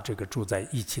让他这个住在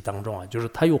一起当中啊，就是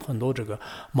他有很多这个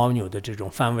牦牛的这种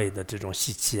范围的这种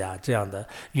习气啊。这样的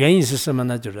原因是什么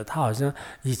呢？就是他好像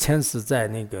以前是在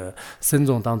那个僧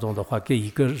宗当中的话，给一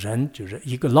个人就是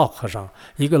一个老和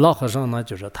尚呢，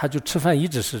就是他就吃饭一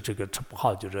直是这个吃不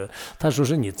好，就是他说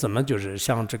是你怎么就是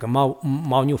像这个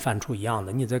牦牛反刍一样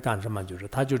的，你在干什么？就是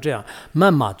他就这样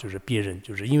谩骂就是别人，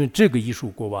就是因为这个艺术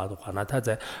过报的话呢，他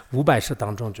在500世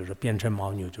当中就是变成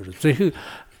牦牛，就是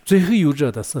最后有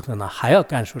者的时候呢，还要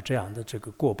干出这样的这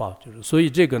个过报，就是所以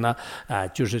这个呢，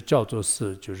就是叫做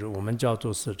是，就是我们叫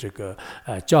做是这个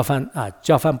教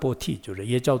范波提，就是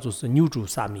也叫做是牛柱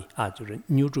萨弥啊，就是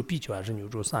牛柱比丘还是牛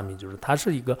柱萨弥，就是它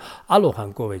是一个阿罗汉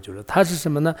果位，就是它是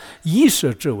什么呢？依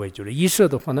舍之位，就是依舍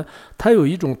的话呢，它有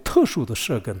一种特殊的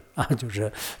舌根啊，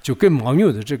就跟牦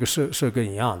牛的这个舌根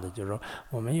一样的，就是说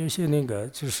我们有些那个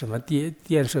就是什么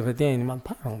电视和电影里面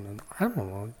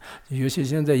有些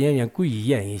现在演员故意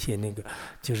演一些那个，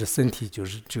就是身体就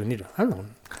那种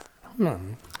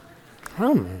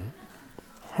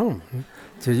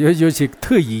就尤其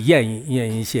特意演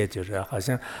一些，就是好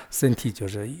像身体就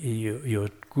是有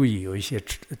故意有一些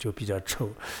就比较臭，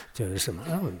就是什么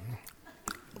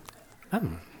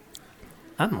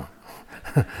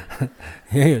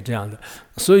也有这样的，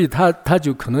所以他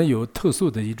就可能有特殊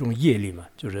的一种业力嘛，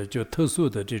就特殊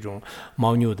的这种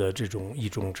牦牛的一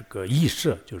种这个意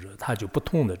识，就是他就不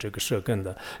同的这个舌根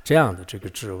的这样的这个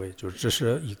智慧，就是这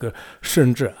是一个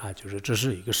圣者啊，就是这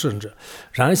是一个圣者。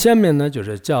然后下面呢，就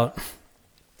是叫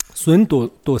孙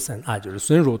多僧啊，就是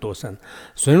孙若多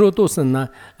僧呢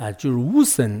就是无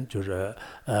僧，就是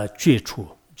绝处。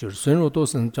就是孙若多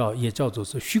僧也叫做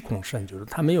是虚空身，就是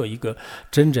他没有一个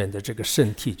真正的这个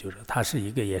身体，就是他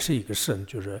也是一个身，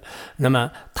就是那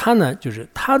么他呢，就是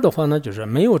他的话呢，就是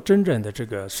没有真正的这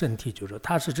个身体，就是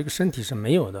他是这个身体是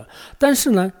没有的，但是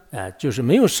呢，就是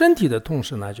没有身体的同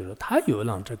时呢，就是他有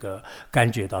让这个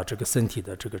感觉到这个身体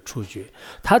的这个触觉，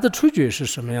他的触觉是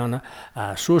什么样呢？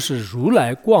说是如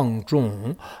来光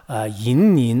中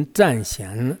引领暂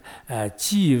闲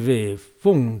即为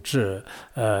奉至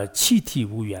气体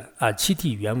无缘气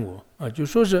体原无就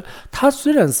说是他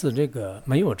虽然是这个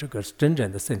没有这个真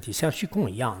正的身体，像虚空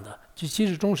一样的，就其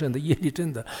实众生的业力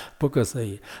真的不可思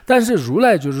议。但是如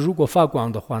来就是如果发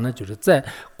光的话呢，就是在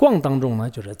光当中呢，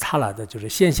就是刹那的，就是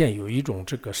现有一种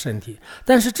这个身体，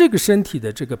但是这个身体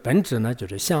的这个本质呢，就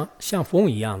是像风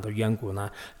一样的缘故呢，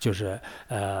就是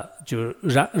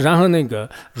然后那个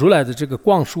如来的这个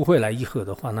光赎回来以后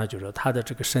的话呢，就是他的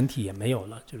这个身体也没有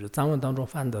了，就是藏文当中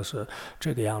翻的是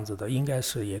这个样子的，应该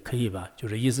是也可以吧，就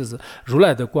是意思是如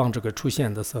来的光这个出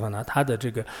现的时候呢，他的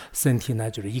这个身体呢，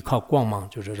就是依靠光芒，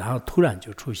就是然后突然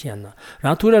就出现了，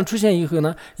然后突然出现以后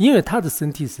呢，因为他的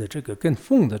身体是这个跟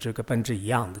风的这个本质一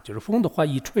样的，就是风的话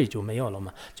一吹就没有了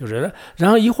嘛，就是然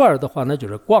后一会儿的话呢，就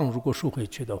是光如果输回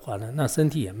去的话呢，那身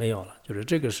体也没有了，就是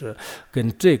这个是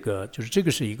跟这个就是这个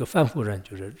是一个凡夫人，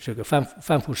就是这个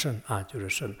凡夫身啊，就是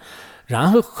身。然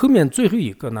后后面最后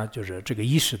一个呢，就是这个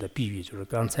意识的比喻，就是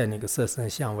刚才那个色身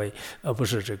相位，不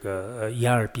是这个眼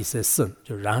耳鼻舌身，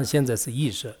就是然后现在是意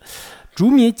识。诸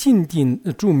迷经典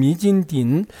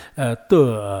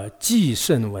的记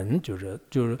圣文，就是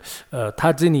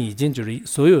他这里已经就是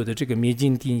所有的这个迷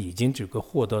经典已经这个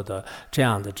获得的这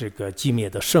样的这个寂灭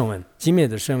的圣文，寂灭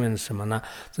的圣文是什么呢？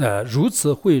如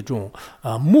此会众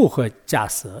摩诃迦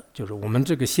叶，就是我们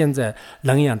这个现在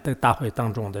楞严的大会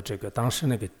当中的这个当时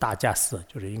那个大迦叶，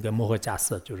就是应该摩诃迦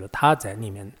叶，就是他在里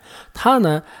面，他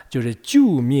呢就是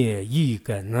救灭一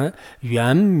根呢，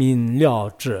圆明了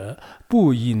之。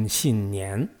不因信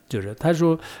念，就是他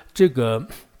说这个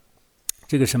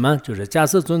这个什么就是假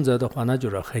设尊者的话呢，就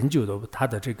是很久的他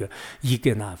的这个一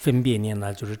根啊、分别念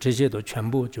呢，就是这些都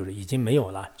全部就是已经没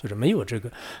有了，就是没有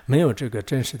这个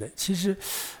真实的。其实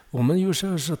我们有时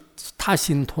候是他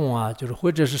心痛啊，就是或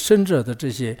者是生者的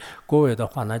这些果位的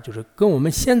话呢，就是跟我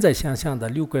们现在想象的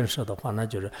六根舍的话呢，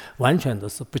就是完全都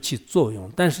是不起作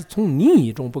用，但是从另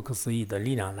一种不可思议的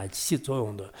力量来起作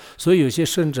用的。所以有些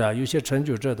生者啊，有些成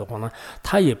就者的话呢，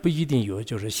他也不一定有，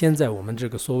就是现在我们这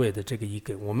个所谓的这个一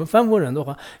根，我们凡夫人的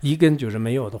话，一根就是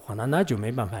没有的话呢，那就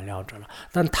没办法了着了。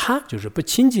但他就是不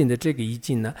清净的这个一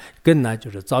根呢，根呢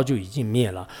就是早就已经灭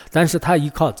了，但是他依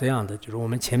靠这样的，就是我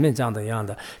们前面讲的样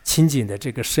的清净的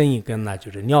这个生一根呢，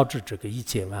就是了知这个一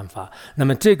切万法。那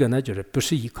么这个呢，就是不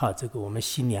是依靠这个我们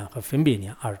心念和分别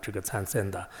念而这个产生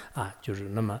的啊，就是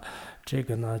那么这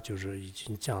个呢，就是已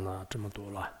经讲了这么多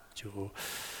了，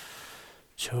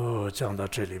就讲到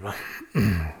这里吧。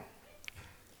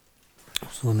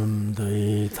所能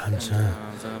得贪嗔，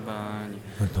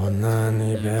多难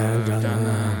你别让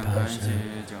那怕谁，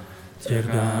结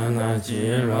干那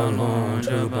结软龙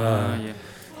这把也。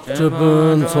这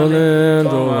本错了，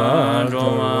中啊中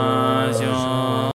啊。